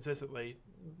doing it consistently.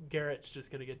 Garrett's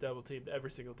just going to get double-teamed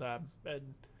every single time.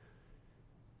 And,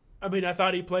 I mean, I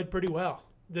thought he played pretty well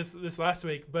this last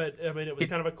week, but, I mean, it was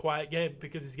kind of a quiet game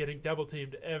because he's getting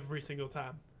double-teamed every single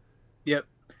time. Yep.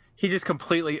 He just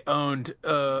completely owned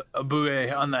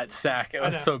Abue on that sack. It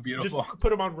was so beautiful. Just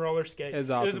put him on roller skates. It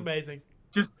was awesome. It was amazing.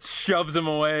 Just shoves him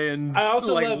away and I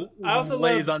also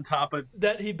lays love on top of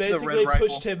that he the basically red rifle.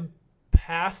 pushed him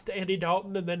past Andy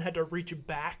Dalton and then had to reach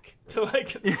back to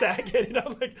like sack Andy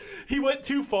Dalton. Like he went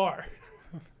too far.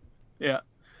 Yeah.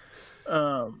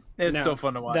 It's so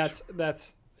fun to watch.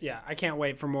 That's I can't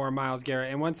wait for more Myles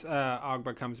Garrett. And once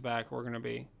Ogbah comes back, we're gonna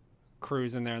be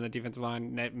cruising there on the defensive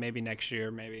line. Maybe next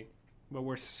year, but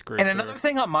we're screwed. And another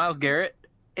thing on Myles Garrett,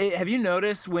 have you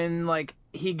noticed when like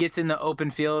he gets in the open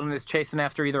field and is chasing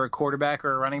after either a quarterback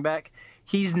or a running back,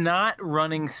 he's not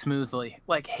running smoothly.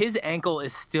 Like his ankle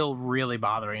is still really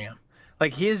bothering him.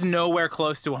 Like he is nowhere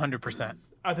close to 100%.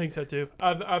 I think so too.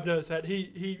 I've noticed that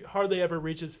he hardly ever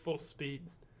reaches full speed.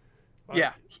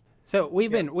 Yeah. So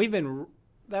we've been.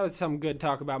 That was some good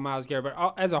talk about Myles Garrett,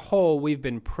 but as a whole, we've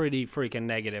been pretty freaking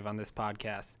negative on this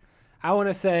podcast. I want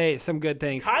to say some good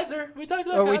things. Kaiser, we talked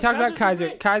about. We talked about Kaiser.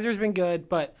 Great. Kaiser's been good,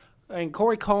 and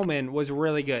Corey Coleman was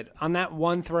really good on that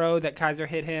one throw that Kaiser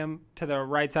hit him to the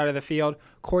right side of the field.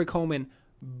 Corey Coleman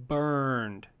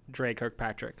burned Dre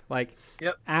Kirkpatrick,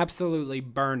 absolutely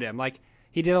burned him. Like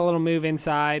he did a little move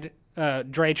inside.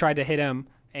 Dre tried to hit him,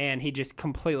 and he just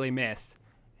completely missed.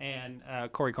 And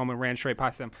Corey Coleman ran straight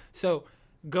past him. So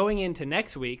going into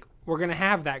next week, we're going to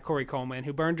have that Corey Coleman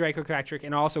who burned Dre Kirkpatrick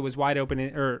and also was wide open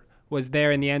or was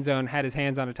there in the end zone, had his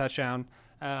hands on a touchdown,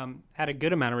 had a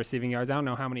good amount of receiving yards. I don't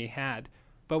know how many he had,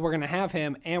 but we're going to have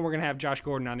him and we're going to have Josh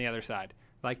Gordon on the other side.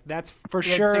 Like that's for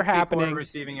sure happening.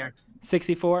 Receiving yards.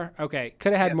 64? Okay.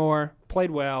 Could have had more. Played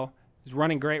well. Was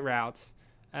running great routes.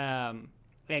 And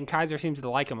Kaiser seems to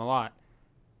like him a lot.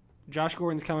 Josh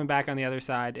Gordon's coming back on the other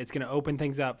side. It's going to open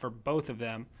things up for both of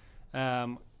them.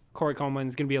 Corey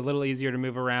Coleman's going to be a little easier to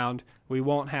move around. We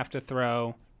won't have to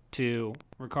throw to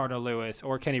Ricardo Lewis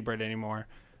or Kenny Britt anymore.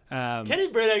 Kenny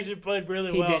Britt actually played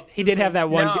really well. He did have that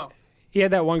one. No. He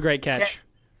had that one great catch.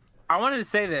 I wanted to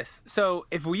say this. So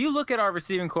if you look at our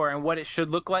receiving core and what it should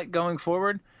look like going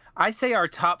forward, I say our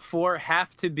top four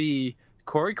have to be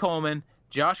Corey Coleman,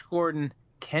 Josh Gordon,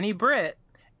 Kenny Britt,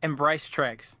 and Bryce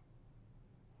Treggs.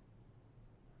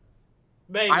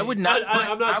 Maybe. I'm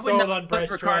not sold on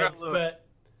Bryce Treggs, but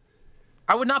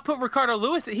I would not put Ricardo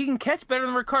Lewis. He can catch better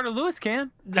than Ricardo Lewis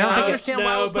can. No, I don't understand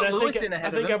why I would put Lewis in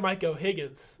ahead of him. I think I might go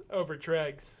Higgins over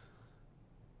Treggs.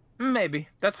 Maybe.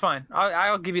 That's fine.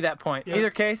 I'll give you that point. Yeah. Either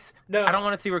case, No. I don't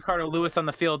want to see Ricardo Lewis on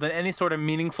the field in any sort of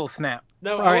meaningful snap.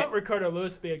 No, I want Ricardo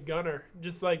Lewis to be a gunner.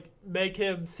 Just like make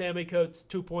him Sammy Coates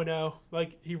 2.0.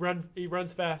 Like he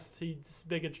runs fast. He's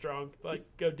big and strong. Like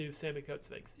go do Sammy Coates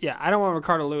things. Yeah, I don't want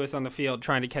Ricardo Lewis on the field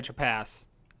trying to catch a pass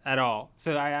at all.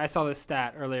 So I saw this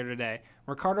stat earlier today.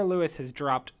 Ricardo Lewis has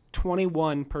dropped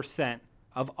 21%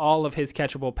 of all of his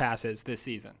catchable passes this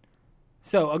season.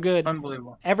 So a good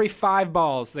Unbelievable. Every 5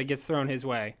 balls that gets thrown his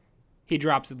way, he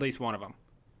drops at least one of them.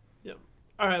 Yeah.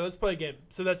 All right, let's play a game.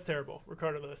 So that's terrible.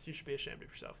 Ricardo Lewis, you should be ashamed of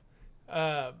yourself.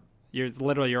 It's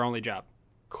literally your only job.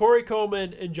 Corey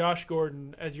Coleman and Josh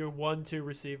Gordon as your 1-2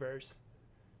 receivers.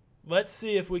 Let's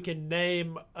see if we can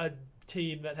name a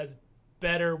team that has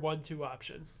better 1-2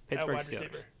 option Pittsburgh at wide Steelers.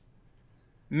 receiver.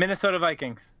 Minnesota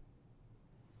Vikings.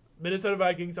 Minnesota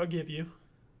Vikings, I'll give you.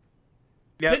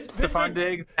 Yep. Pittsburgh- Stephon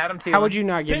Diggs, Adam Thielen. How would you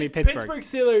not give me Pittsburgh? Pittsburgh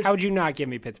Steelers. How would you not give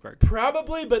me Pittsburgh?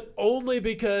 Probably, but only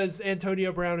because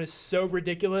Antonio Brown is so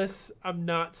ridiculous. I'm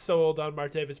not sold on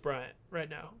Martavis Bryant right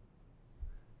now.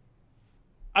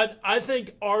 I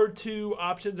think our two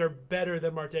options are better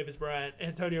than Martavis Bryant.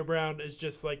 Antonio Brown is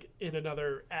just like in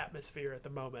another atmosphere at the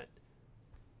moment.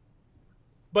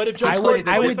 But if Josh Gordon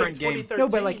I plays would- like 2013, No,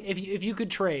 but like if you could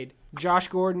trade Josh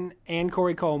Gordon and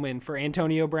Corey Coleman for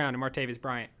Antonio Brown and Martavis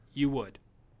Bryant, you would.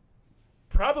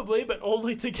 probably, but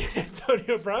only to get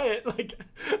Antonio Bryant. Like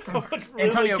I would really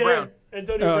Antonio care. Brown.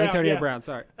 Antonio Oh, Brown. Antonio yeah. Brown.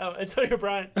 Sorry, Oh, Antonio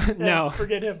Bryant. Yeah, No.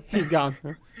 forget him. he's gone.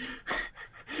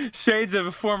 Shades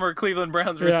of former Cleveland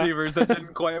Browns Yeah. receivers that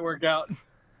didn't quite work out.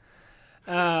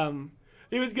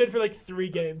 He was good for like 3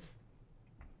 games.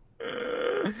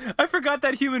 I forgot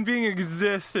that human being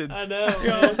existed. I know. Oh,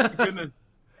 man. my goodness.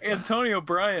 Antonio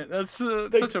Bryant. That's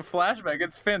such a flashback.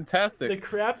 It's fantastic. The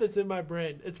crap that's in my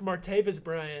brain. It's Martavis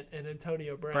Bryant and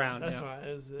Antonio Brown. That's yeah. why.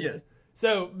 It was, Yes.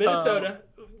 So Minnesota,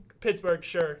 Pittsburgh,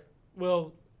 sure.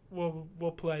 We'll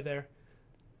play there.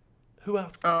 Who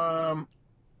else?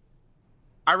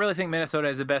 I really think Minnesota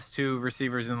has the best 2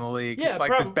 receivers in the league. Yeah,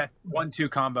 like the best 1-2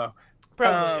 combo.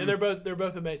 Probably, and they're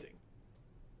both amazing.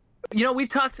 You know, we've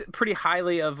talked pretty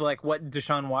highly of like what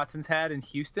Deshaun Watson's had in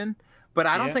Houston, but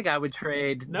I don't Yeah. think I would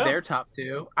trade No. their top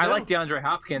 2. I No. like DeAndre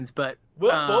Hopkins, but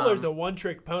Will Fuller's a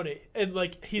one-trick pony, and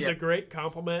like he's Yeah. a great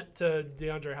compliment to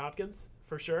DeAndre Hopkins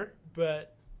for sure.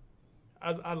 But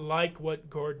I like what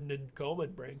Gordon and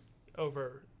Coleman bring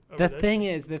over The those. thing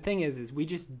is we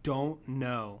just don't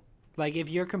know. Like if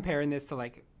you're comparing this to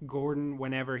like Gordon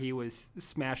whenever he was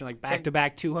smashing like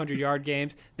back-to-back 200-yard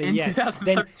games, then In yes.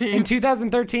 2013. Then in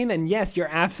 2013, then yes, you're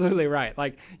absolutely right.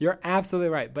 Like you're absolutely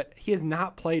right. But he has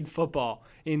not played football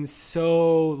in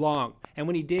so long, and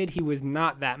when he did, he was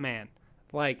not that man.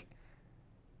 Like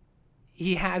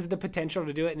he has the potential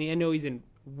to do it, and I know he's in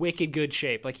wicked good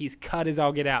shape. Like he's cut as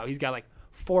all get out. He's got like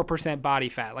 4% body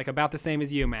fat, like about the same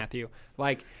as you, Matthew.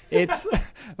 Like it's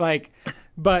like,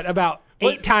 but about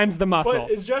 8 times the muscle.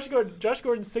 What is Josh Gordon? Josh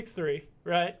Gordon's 6'3",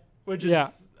 right? Which is Yeah.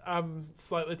 I'm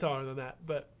slightly taller than that,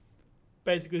 but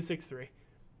basically 6'3".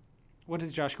 What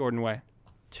does Josh Gordon weigh?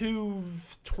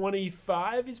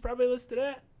 225 he's probably listed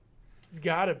at. He's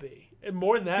got to be. And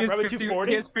more than that, he has probably 50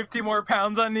 240. He has 50 more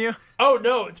pounds on you. Oh,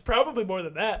 no, it's probably more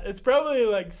than that. It's probably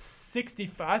like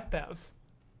 65 pounds.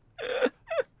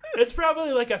 It's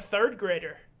probably like a 3rd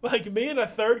grader. Like me and a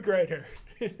 3rd grader.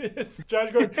 It's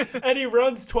Josh Gordon. And he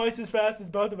runs twice as fast as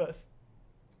both of us.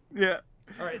 Yeah.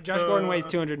 All right, Josh Gordon weighs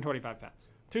 225 pounds.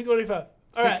 225.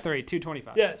 All right. 6'3",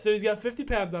 225. Yeah, so he's got 50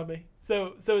 pounds on me.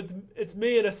 So it's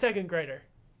me and a 2nd grader.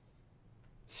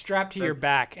 Strapped to your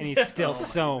back, and he's still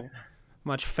so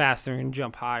much faster and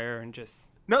jump higher and just.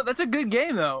 No, that's a good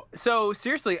game though. So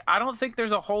seriously, I don't think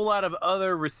there's a whole lot of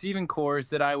other receiving cores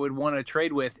that I would want to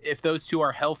trade with if those 2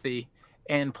 are healthy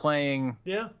and playing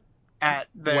Yeah. at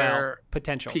their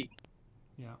potential. peak.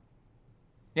 Yeah.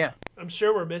 Yeah. I'm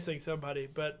sure we're missing somebody,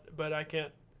 but I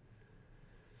can't.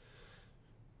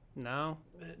 No.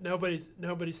 Nobody's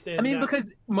standing I mean, out.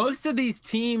 because most of these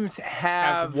teams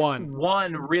have one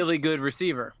really good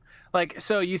receiver. Like,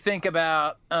 so you think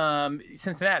about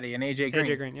Cincinnati and AJ Green.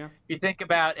 AJ Green, yeah. You think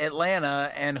about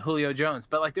Atlanta and Julio Jones.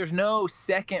 But, like, there's no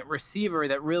second receiver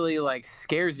that really, like,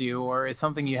 scares you or is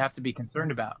something you have to be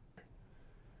concerned about.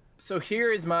 So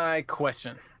here is my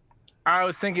question. I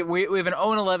was thinking we have an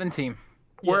 0-11 team.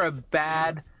 We're Yes. a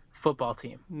bad football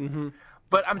team. Mm-hmm.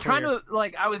 But It's I'm trying clear. to,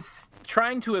 like, I was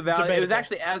trying to evaluate. It was Debatable.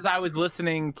 actually as I was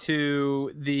listening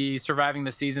to the Surviving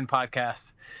the Season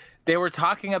podcast, they were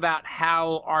talking about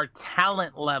how our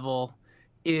talent level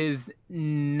is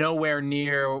nowhere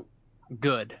near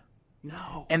good.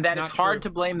 No. And that it's not hard true.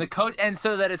 to blame the coach. And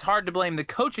so that it's hard to blame the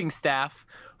coaching staff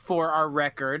for our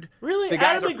record. Really? The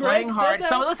guys Adam are McGregor playing said hard. that?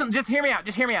 So listen, just hear me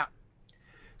out.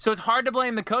 So it's hard to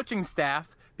blame the coaching staff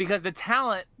because the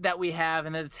talent that we have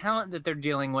and the talent that they're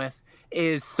dealing with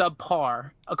is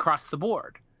subpar across the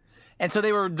board. And so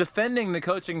they were defending the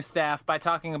coaching staff by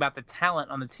talking about the talent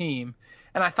on the team.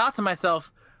 And I thought to myself,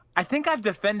 I think I've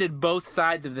defended both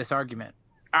sides of this argument.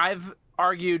 I've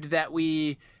argued that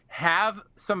we have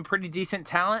some pretty decent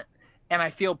talent, and I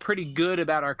feel pretty good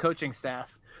about our coaching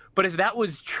staff. But if that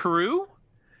was true,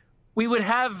 we would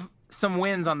have some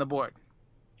wins on the board.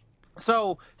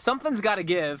 So something's got to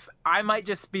give. I might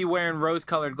just be wearing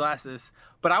rose-colored glasses,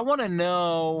 but I want to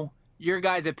know your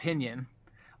guys' opinion.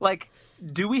 Like,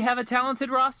 do we have a talented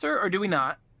roster or do we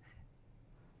not?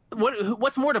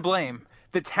 What's more to blame?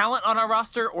 The talent on our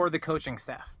roster or the coaching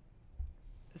staff?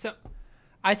 So,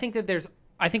 I think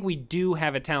we do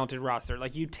have a talented roster.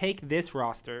 Like you take this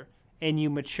roster and you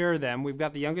mature them. We've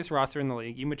got the youngest roster in the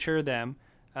league. You mature them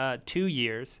 2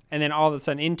 years, and then all of a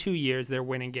sudden in 2 years they're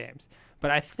winning games.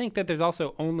 But I think that there's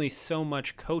also only so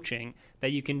much coaching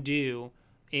that you can do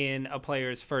in a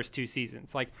player's first 2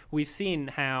 seasons. Like, we've seen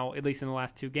how, at least in the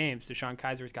last 2 games, DeShone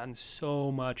Kizer has gotten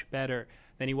so much better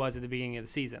than he was at the beginning of the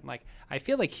season. Like, I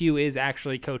feel like Hugh is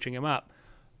actually coaching him up.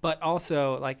 But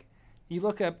also, like, you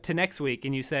look up to next week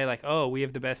and you say, like, oh, we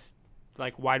have the best,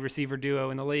 like, wide receiver duo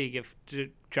in the league if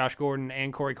Josh Gordon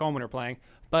and Corey Coleman are playing.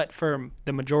 But for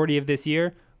the majority of this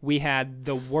year, we had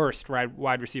the worst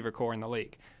wide receiver core in the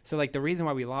league. So, like, the reason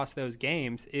why we lost those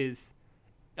games is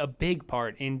a big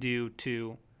part in due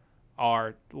to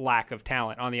our lack of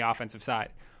talent on the offensive side.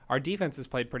 Our defense has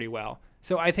played pretty well.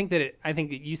 So I think that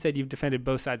you said you've defended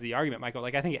both sides of the argument, Michael.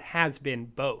 Like, I think it has been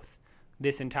both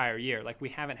this entire year. Like, we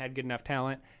haven't had good enough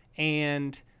talent,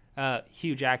 and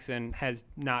Hugh Jackson has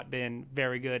not been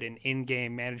very good in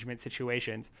in-game management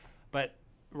situations. But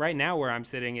right now where I'm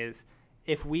sitting is,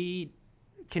 if we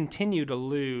continue to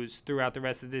lose throughout the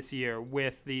rest of this year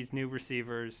with these new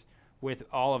receivers, with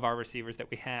all of our receivers that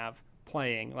we have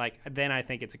playing, like, then I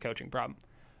think it's a coaching problem.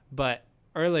 But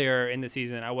earlier in the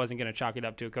season, I wasn't going to chalk it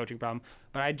up to a coaching problem,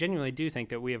 but I genuinely do think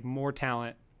that we have more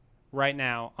talent right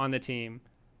now on the team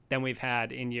than we've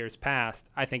had in years past.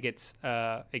 I think it's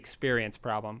a experience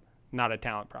problem, not a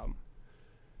talent problem.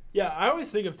 Yeah, I always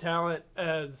think of talent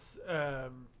as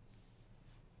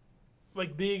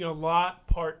like being a lot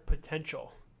part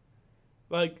potential.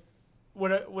 Like,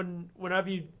 when I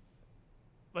view,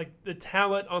 like, the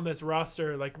talent on this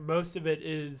roster, like, most of it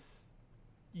is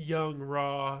young,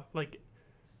 raw. Like,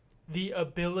 the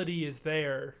ability is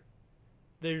there.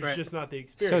 There's just not the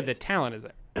experience. So the talent is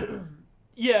there.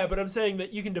 Yeah, but I'm saying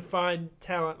that you can define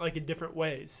talent, like, in different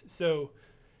ways. So,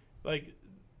 like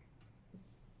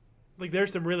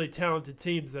there's some really talented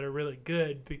teams that are really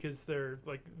good because they're,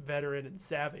 like, veteran and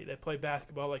savvy. They play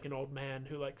basketball like an old man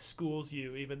who, like, schools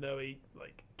you even though he,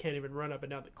 like, can't even run up and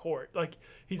down the court. Like,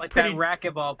 he's like pretty, that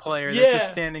racquetball player that's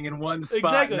just standing in one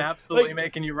spot and absolutely like,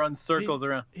 making you run circles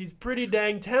around. He's pretty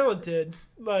dang talented,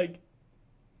 like,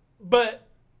 but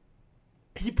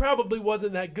he probably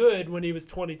wasn't that good when he was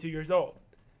 22 years old.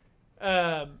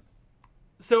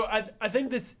 So I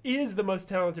think this is the most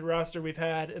talented roster we've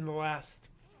had in the last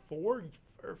 4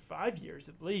 or 5 years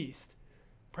at least.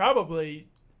 Probably,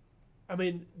 I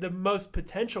mean, the most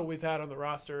potential we've had on the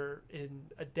roster in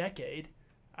a decade,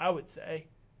 I would say.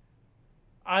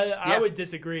 I would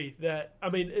disagree that. I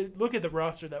mean, look at the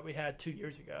roster that we had 2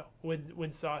 years ago when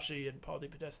Sashi and Paul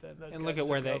DePodesta and those guys look at took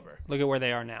where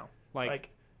they are now. Like,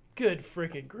 good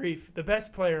freaking grief! The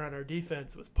best player on our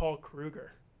defense was Paul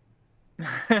Kruger.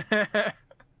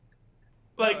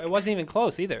 Like, no, it wasn't even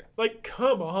close either. Like,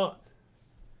 come on.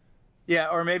 Yeah,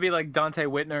 or maybe like Dante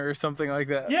Whitner or something like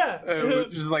that. Yeah.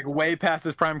 Just like way past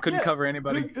his prime, couldn't cover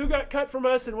anybody. Who got cut from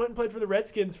us and went and played for the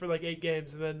Redskins for like 8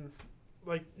 games, and then,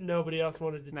 like, nobody else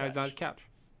wanted to touch. Now he's on his couch.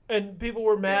 And people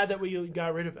were mad that we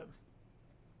got rid of him.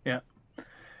 Yeah.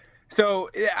 So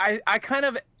I kind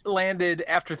of landed,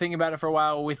 after thinking about it for a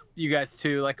while with you guys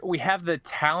too, like, we have the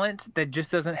talent that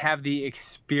just doesn't have the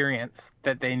experience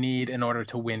that they need in order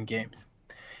to win games.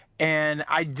 And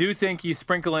I do think you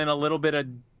sprinkle in a little bit of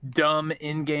dumb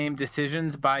in-game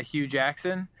decisions by Hugh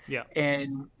Jackson,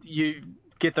 and you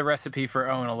get the recipe for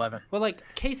 0-11. Well, like,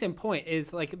 case in point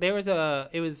is, like, it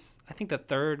was I think the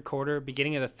third quarter,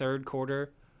 beginning of the third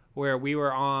quarter, where we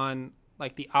were on,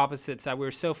 like, the opposite side. We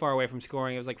were so far away from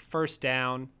scoring. It was like first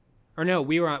down, or no,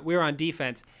 we were on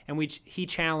defense, and he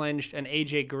challenged an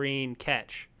AJ Green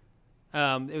catch.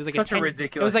 It was like such a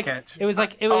ridiculous catch. It was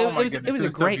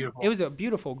a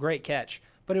beautiful, great catch.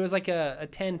 But it was like a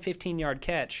 10, 15-yard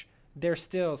catch. They're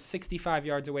still 65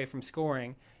 yards away from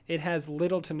scoring. It has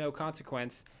little to no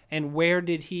consequence. And where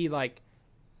did he get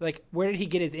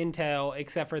his intel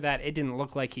except for that it didn't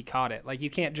look like he caught it? Like, you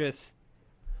can't just...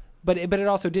 But it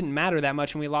also didn't matter that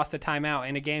much, and we lost a timeout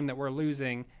in a game that we're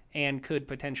losing and could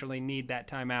potentially need that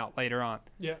timeout later on.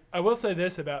 Yeah, I will say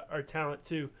this about our talent,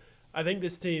 too. I think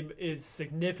this team is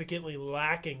significantly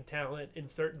lacking talent in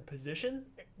certain position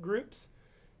groups.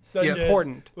 Such as,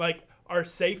 like, our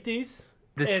safeties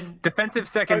and defensive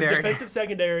secondary. Our defensive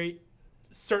secondary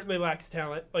certainly lacks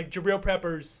talent. Like, Jabril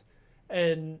Peppers,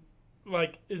 and,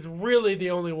 like, is really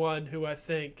the only one who I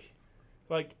think,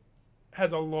 like,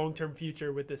 has a long-term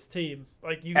future with this team.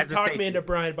 Like, you can talk me into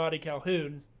Brian Body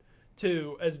Calhoun,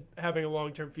 too, as having a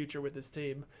long-term future with this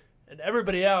team. And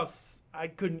everybody else, I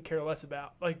couldn't care less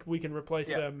about. Like, we can replace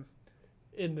them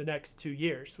in the next 2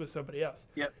 years with somebody else.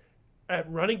 Yep. At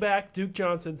running back, Duke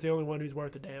Johnson's the only one who's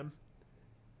worth a damn.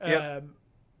 Yep.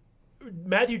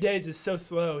 Matthew Days is so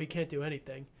slow, he can't do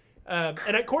anything. And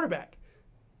at quarterback,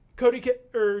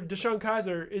 Deshaun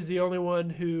Kaiser is the only one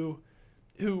who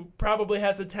probably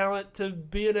has the talent to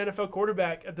be an NFL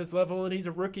quarterback at this level, and he's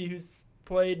a rookie who's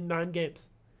played 9 games.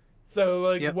 So,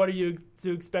 like, What are you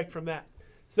to expect from that?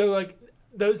 So, like,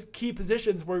 those key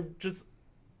positions were just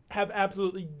have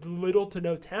absolutely little to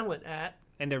no talent at.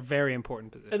 And they're very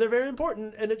important positions. And they're very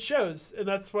important, and it shows. And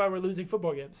that's why we're losing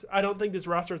football games. I don't think this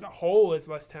roster as a whole is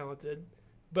less talented,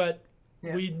 but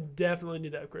we definitely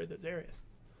need to upgrade those areas.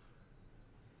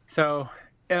 So,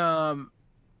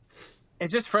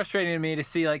 it's just frustrating to me to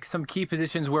see like some key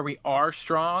positions where we are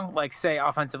strong, like say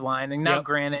offensive line. And now,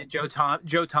 granted,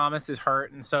 Joe Thomas is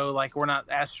hurt, and so like we're not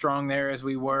as strong there as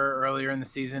we were earlier in the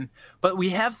season. But we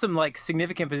have some like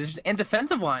significant positions, and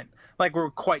defensive line, like we're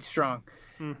quite strong.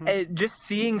 Mm-hmm. Just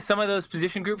seeing some of those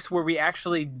position groups where we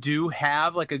actually do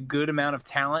have like a good amount of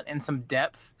talent and some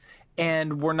depth,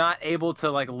 and we're not able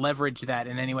to like leverage that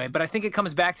in any way. But I think it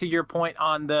comes back to your point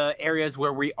on the areas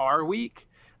where we are weak.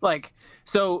 Like,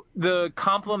 so the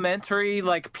complementary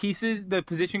like pieces, the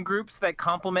position groups that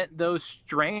complement those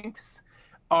strengths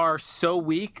are so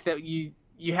weak that you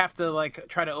have to like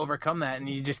try to overcome that, and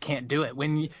you just can't do it.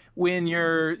 When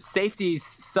your safeties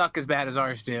suck as bad as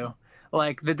ours do,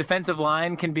 like the defensive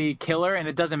line can be killer, and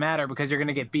it doesn't matter because you're going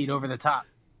to get beat over the top.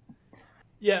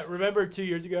 Yeah, remember 2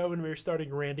 years ago when we were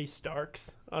starting Randy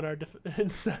Starks on our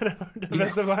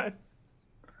defensive line?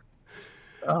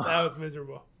 Oh. That was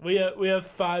miserable. We have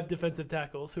 5 defensive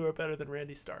tackles who are better than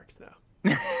Randy Starks now.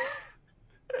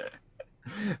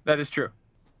 That is true.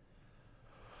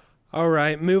 All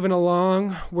right, moving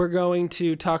along, we're going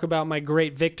to talk about my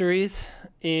great victories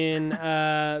in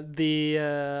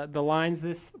the lines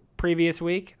this previous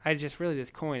week.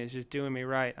 This coin is just doing me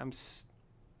right.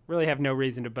 Really have no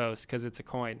reason to boast because it's a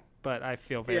coin, but I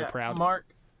feel very proud. Mark,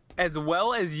 as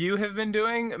well as you have been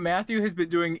doing, Matthew has been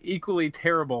doing equally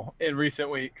terrible in recent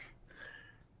weeks.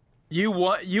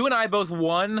 You and I both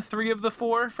won 3 of the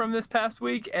 4 from this past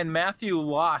week, and Matthew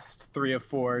lost 3 of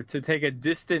 4 to take a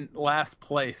distant last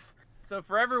place. So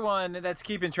for everyone that's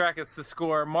keeping track of the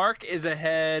score, Mark is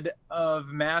ahead of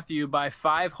Matthew by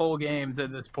 5 whole games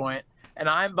at this point, and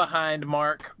I'm behind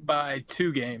Mark by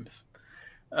 2 games.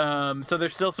 So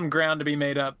there's still some ground to be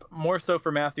made up, more so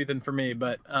for Matthew than for me,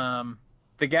 but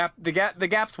the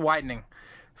gap's widening.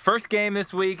 First game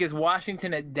this week is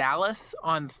Washington at Dallas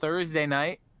on Thursday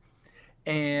night,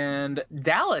 and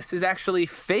Dallas is actually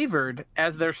favored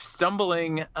as they're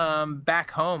stumbling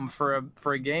back home for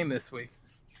a game this week.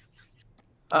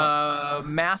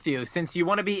 Matthew, since you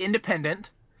want to be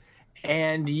independent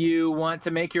and you want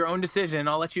to make your own decision,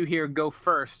 I'll let you go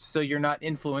first so you're not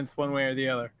influenced one way or the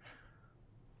other.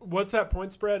 What's that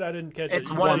point spread? I didn't catch it. It's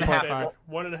 1.5.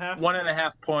 1.5?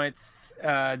 1.5 points.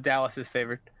 Dallas is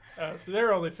favored. So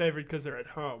they're only favored because they're at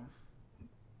home.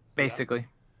 Basically.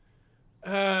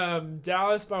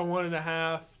 Dallas by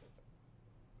 1.5.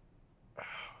 Oh,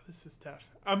 this is tough.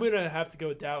 I'm going to have to go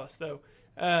with Dallas, though.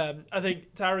 I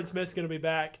think Tyron Smith's going to be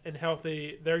back and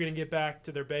healthy. They're going to get back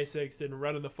to their basics and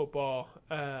running the football.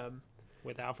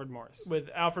 With Alfred Morris.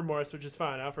 With Alfred Morris, which is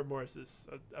fine. Alfred Morris is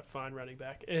a fine running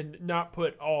back. And not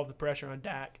put all the pressure on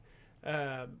Dak.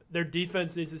 Their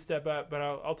defense needs to step up, but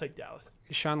I'll take Dallas.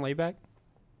 Is Sean Lee back?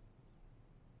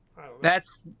 I don't know.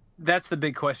 That's the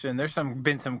big question. There's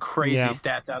been some crazy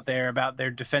stats out there about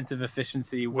their defensive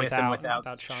efficiency with and without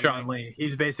Sean Lee.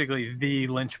 He's basically the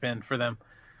linchpin for them.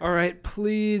 All right,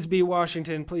 please be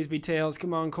Washington. Please be tails.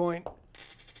 Come on, coin.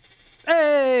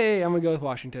 Hey, I'm going to go with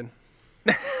Washington.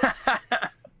 All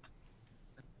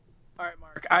right,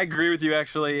 Mark. I agree with you,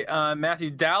 actually. Matthew,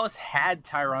 Dallas had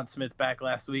Tyron Smith back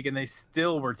last week, and they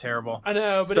still were terrible. I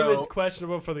know, but he was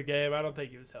questionable for the game. I don't think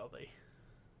he was healthy.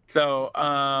 So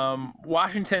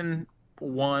Washington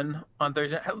won on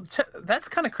Thursday. That's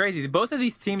kind of crazy. Both of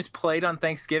these teams played on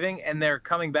Thanksgiving, and they're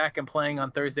coming back and playing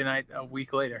on Thursday night a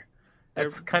week later.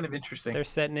 That's kind of interesting. They're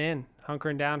setting in,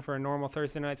 hunkering down for a normal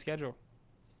Thursday night schedule.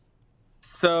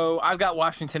 So I've got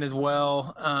Washington as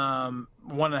well.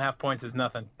 1.5 points is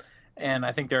nothing, and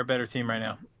I think they're a better team right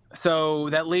now. So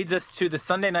that leads us to the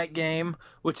Sunday night game,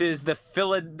 which is the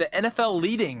NFL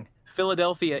leading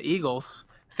Philadelphia Eagles,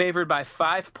 favored by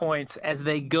 5 points as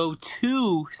they go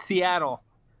to Seattle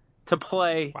to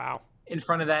play in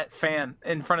front of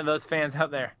those fans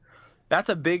out there. That's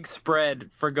a big spread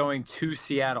for going to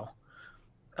Seattle.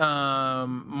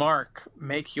 Mark,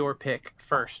 make your pick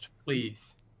first,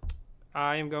 please.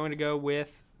 I am going to go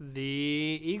with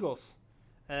the Eagles.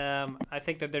 I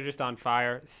think that they're just on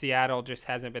fire. Seattle just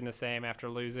hasn't been the same after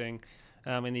losing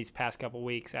in these past couple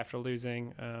weeks, after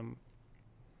losing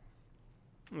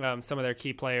some of their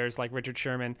key players like Richard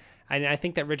Sherman. I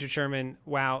think that Richard Sherman,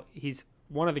 he's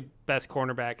one of the best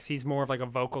cornerbacks. He's more of like a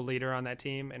vocal leader on that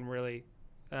team and really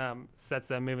sets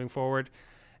them moving forward.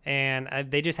 And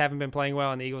they just haven't been playing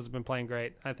well, and the Eagles have been playing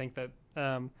great. I think that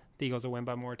the Eagles will win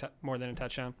by more than a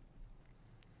touchdown.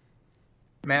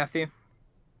 Matthew?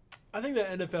 I think the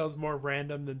NFL is more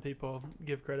random than people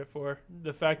give credit for.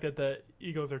 The fact that the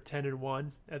Eagles are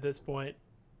 10-1 at this point,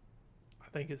 I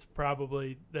think is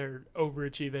probably they're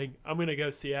overachieving. I'm going to go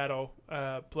Seattle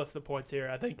plus the points here.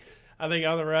 I think on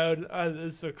the road,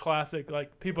 this is a classic.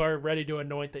 Like, people are ready to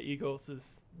anoint the Eagles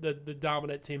as the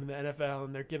dominant team in the NFL,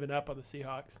 and they're giving up on the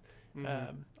Seahawks.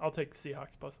 Mm-hmm. I'll take the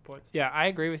Seahawks plus the points. Yeah, I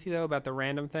agree with you, though, about the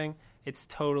random thing. It's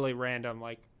totally random,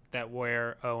 like, that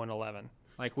we're 0-11.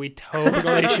 Like, we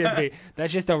totally should be.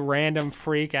 That's just a random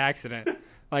freak accident.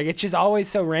 Like, it's just always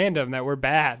so random that we're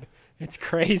bad. It's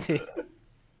crazy.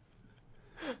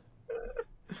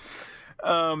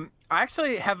 I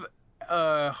actually have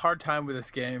a hard time with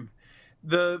this game.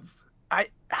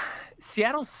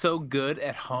 Seattle's so good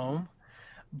at home,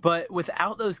 but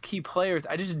without those key players,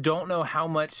 I just don't know how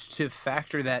much to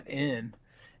factor that in.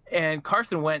 And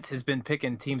Carson Wentz has been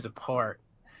picking teams apart.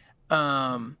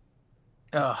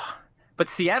 But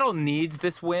Seattle needs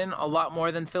this win a lot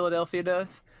more than Philadelphia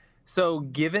does. So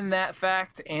given that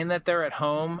fact and that they're at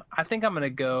home, I think I'm going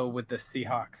to go with the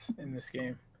Seahawks in this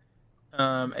game.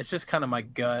 It's just kind of my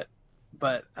gut.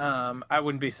 But I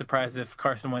wouldn't be surprised if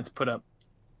Carson Wentz put up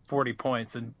 40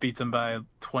 points and beats them by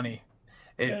 20.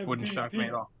 It wouldn't shock me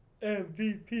at all.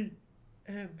 MVP.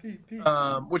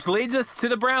 Which leads us to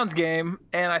the Browns game.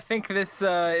 And I think this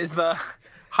is the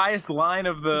highest line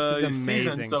of the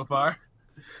season so far.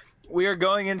 We are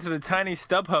going into the tiny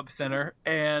StubHub Center,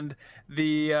 and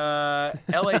the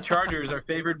LA Chargers are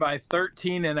favored by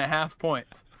 13.5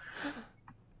 points,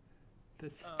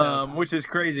 which is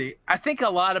crazy. I think a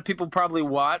lot of people probably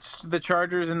watched the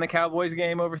Chargers and the Cowboys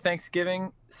game over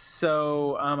Thanksgiving,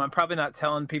 so I'm probably not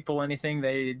telling people anything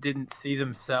they didn't see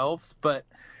themselves, but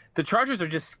the Chargers are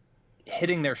just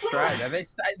hitting their stride.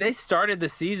 They started the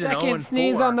season 0-4. Second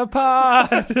sneeze on the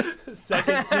pod.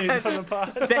 Second sneeze on the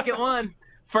pod. Second one.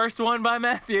 First one by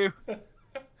Matthew.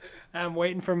 I'm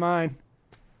waiting for mine.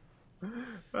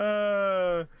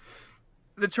 The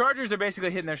Chargers are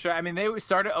basically hitting their stride. I mean, they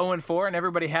started 0-4, and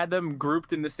everybody had them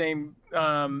grouped in the same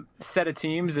set of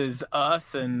teams as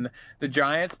us and the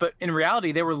Giants. But in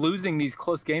reality, they were losing these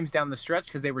close games down the stretch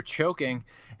because they were choking.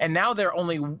 And now they're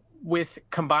only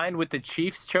combined with the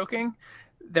Chiefs choking,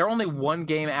 they're only one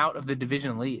game out of the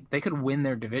division lead. They could win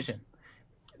their division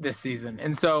this season.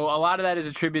 And so a lot of that is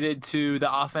attributed to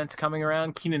the offense coming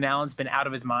around. Keenan Allen's been out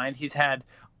of his mind. He's had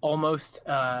almost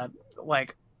I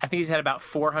think he's had about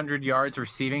 400 yards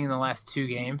receiving in the last 2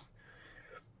 games.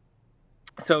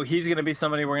 So he's going to be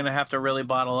somebody we're going to have to really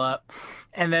bottle up.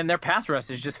 And then their pass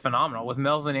rush is just phenomenal. With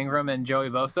Melvin Ingram and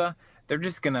Joey Bosa, they're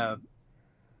going to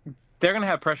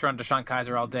have pressure on Deshaun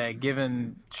Kaiser all day.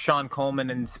 Given Sean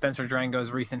Coleman and Spencer Drango's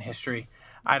recent history,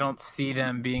 I don't see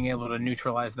them being able to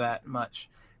neutralize that much.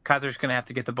 Kaiser's going to have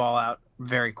to get the ball out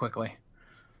very quickly.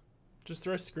 Just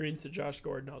throw screens to Josh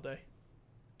Gordon all day.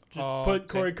 Just put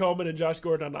Corey Coleman and Josh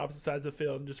Gordon on opposite sides of the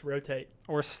field and just rotate.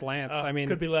 Or slants. I mean,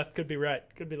 could be left, could be right,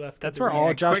 could be left. That's where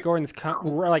all Josh Gordon's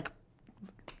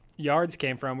yards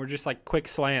came from. Were just like quick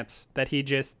slants that he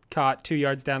just caught 2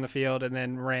 yards down the field and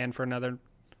then ran for another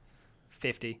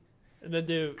 50. And then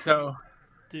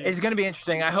it's going to be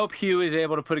interesting. I hope Hugh is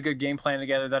able to put a good game plan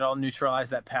together that'll neutralize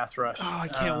that pass rush. Oh, I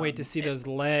can't wait to see those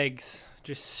legs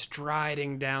just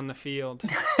striding down the field.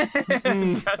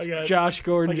 Josh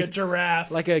Gordon, like a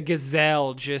giraffe, like a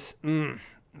gazelle. Just,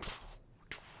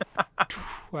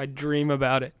 I dream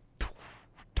about it.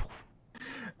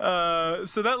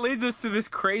 So that leads us to this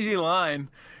crazy line.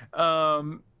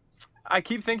 I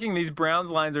keep thinking these Browns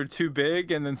lines are too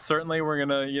big, and then certainly we're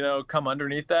gonna, come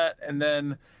underneath that, and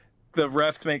then the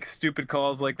refs make stupid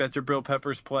calls like that Jabril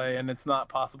Peppers play, and it's not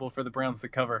possible for the Browns to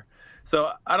cover.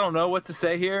 So I don't know what to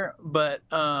say here, but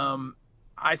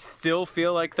I still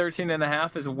feel like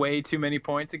 13.5 is way too many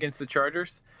points against the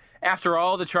Chargers. After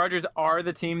all, the Chargers are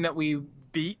the team that we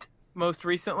beat most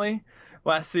recently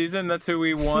last season. That's who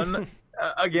we won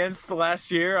against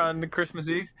last year on Christmas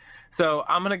Eve. So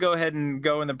I'm going to go ahead and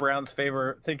go in the Browns'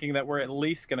 favor, thinking that we're at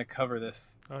least going to cover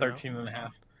this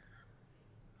 13.5.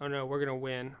 Oh, no, we're going to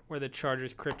win. We're the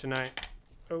Chargers kryptonite.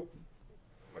 Oh.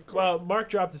 Well, Mark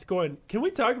dropped his coin. Can we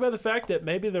talk about the fact that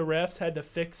maybe the refs had to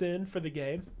fix in for the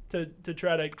game to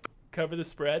try to cover the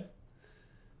spread?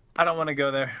 I don't want to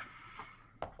go there.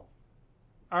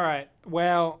 All right.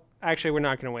 Well, actually, we're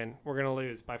not going to win. We're going to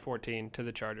lose by 14 to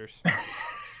the Chargers.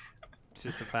 It's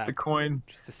just a fact. The coin.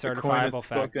 Just a certifiable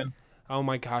fact. Oh,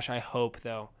 my gosh. I hope,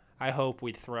 though. I hope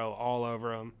we throw all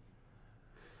over them.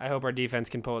 I hope our defense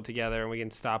can pull it together and we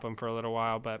can stop them for a little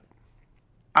while. But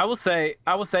I will say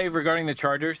regarding the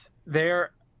Chargers,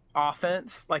 their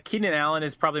offense, like Keenan Allen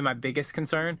is probably my biggest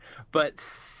concern, but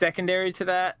secondary to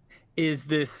that is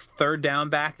this third down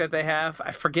back that they have.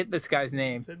 I forget this guy's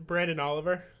name. Is it Brandon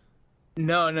Oliver?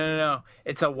 No.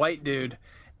 It's a white dude,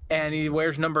 and he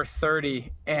wears number 30,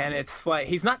 and it's like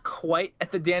he's not quite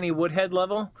at the Danny Woodhead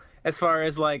level as far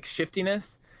as like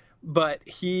shiftiness, but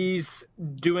he's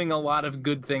doing a lot of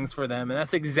good things for them, and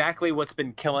that's exactly what's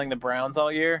been killing the Browns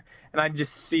all year. And I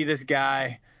just see this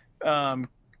guy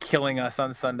killing us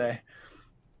on Sunday.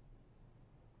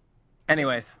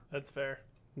 Anyways, That's fair.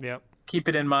 yep. keep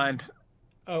it in mind.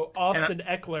 Oh, Austin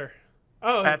Eckler.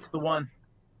 Oh, That's the one.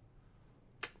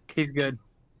 He's good.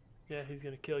 yeah, he's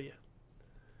gonna kill you.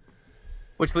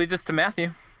 Which leads us to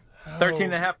Matthew.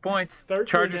 13.5 points. 13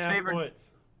 Chargers and a half favored.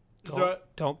 points.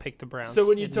 Don't pick the Browns. So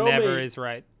when you it told never me- is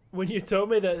right. When you told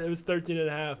me that it was 13 and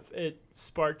a half, it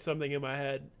sparked something in my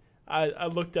head. I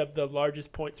looked up the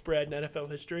largest point spread in NFL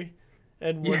history,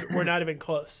 and we're not even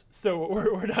close. So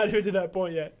we're not even to that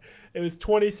point yet. It was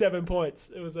 27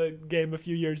 points. It was a game a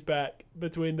few years back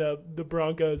between the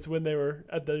Broncos when they were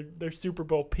at their Super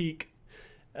Bowl peak.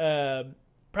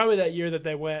 Probably that year that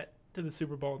they went to the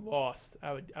Super Bowl and lost.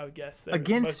 I would guess. They were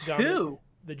Against most dominant. who?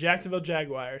 The Jacksonville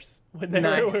Jaguars. When they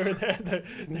Nice. were there,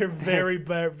 they're very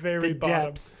The bottom.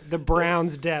 depths, the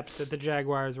Browns' depths that the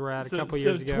Jaguars were at a couple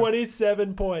years ago.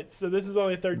 27 points. So this is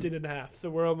only 13 and a half. So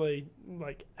we're only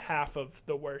like half of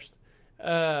the worst.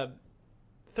 13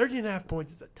 and a half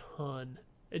points is a ton.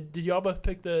 Did y'all both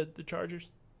pick the Chargers?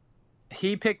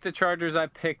 He picked the Chargers. I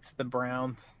picked the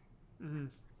Browns.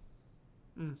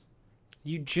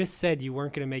 You just said you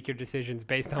weren't going to make your decisions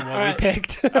based on what All right. we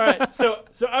picked. All right. So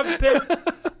I've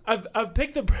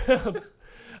picked the Browns.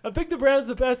 I've picked the Browns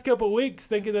the past couple of weeks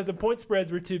thinking that the point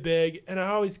spreads were too big, and I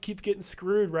always keep getting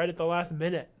screwed right at the last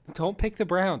minute. Don't pick the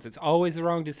Browns. It's always the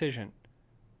wrong decision.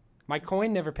 My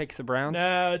coin never picks the Browns.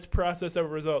 No, it's process over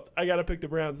results. I got to pick the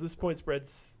Browns. This point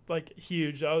spread's like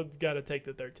huge. I've got to take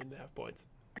the 13 and a half points.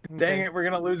 Dang it, we're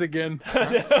gonna lose again.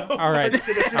 All right, Just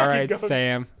keep all right, going.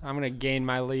 Sam. I'm going to gain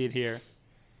my lead here.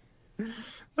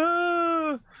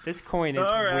 This coin is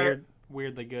All right.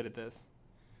 weirdly good at this.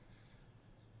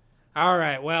 All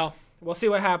right, well, we'll see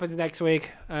what happens next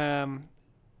week.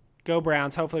 Go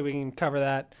Browns. Hopefully we can cover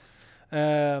that.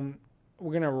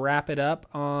 We're going to wrap it up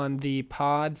on the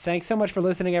pod. Thanks so much for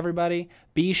listening, everybody.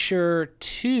 Be sure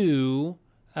to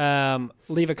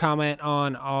leave a comment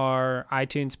on our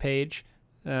iTunes page,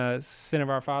 Sin of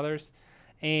Our Fathers,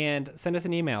 and send us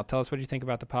an email. Tell us what you think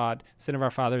about the pod,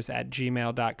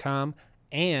 sinofourfathers@gmail.com.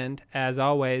 And as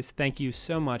always, thank you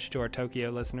so much to our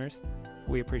Tokyo listeners.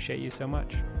 We appreciate you so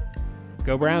much.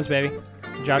 Go Browns, baby.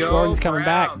 Josh Go Gordon's coming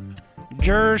Browns. back.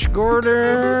 Josh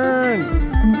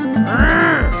Gordon!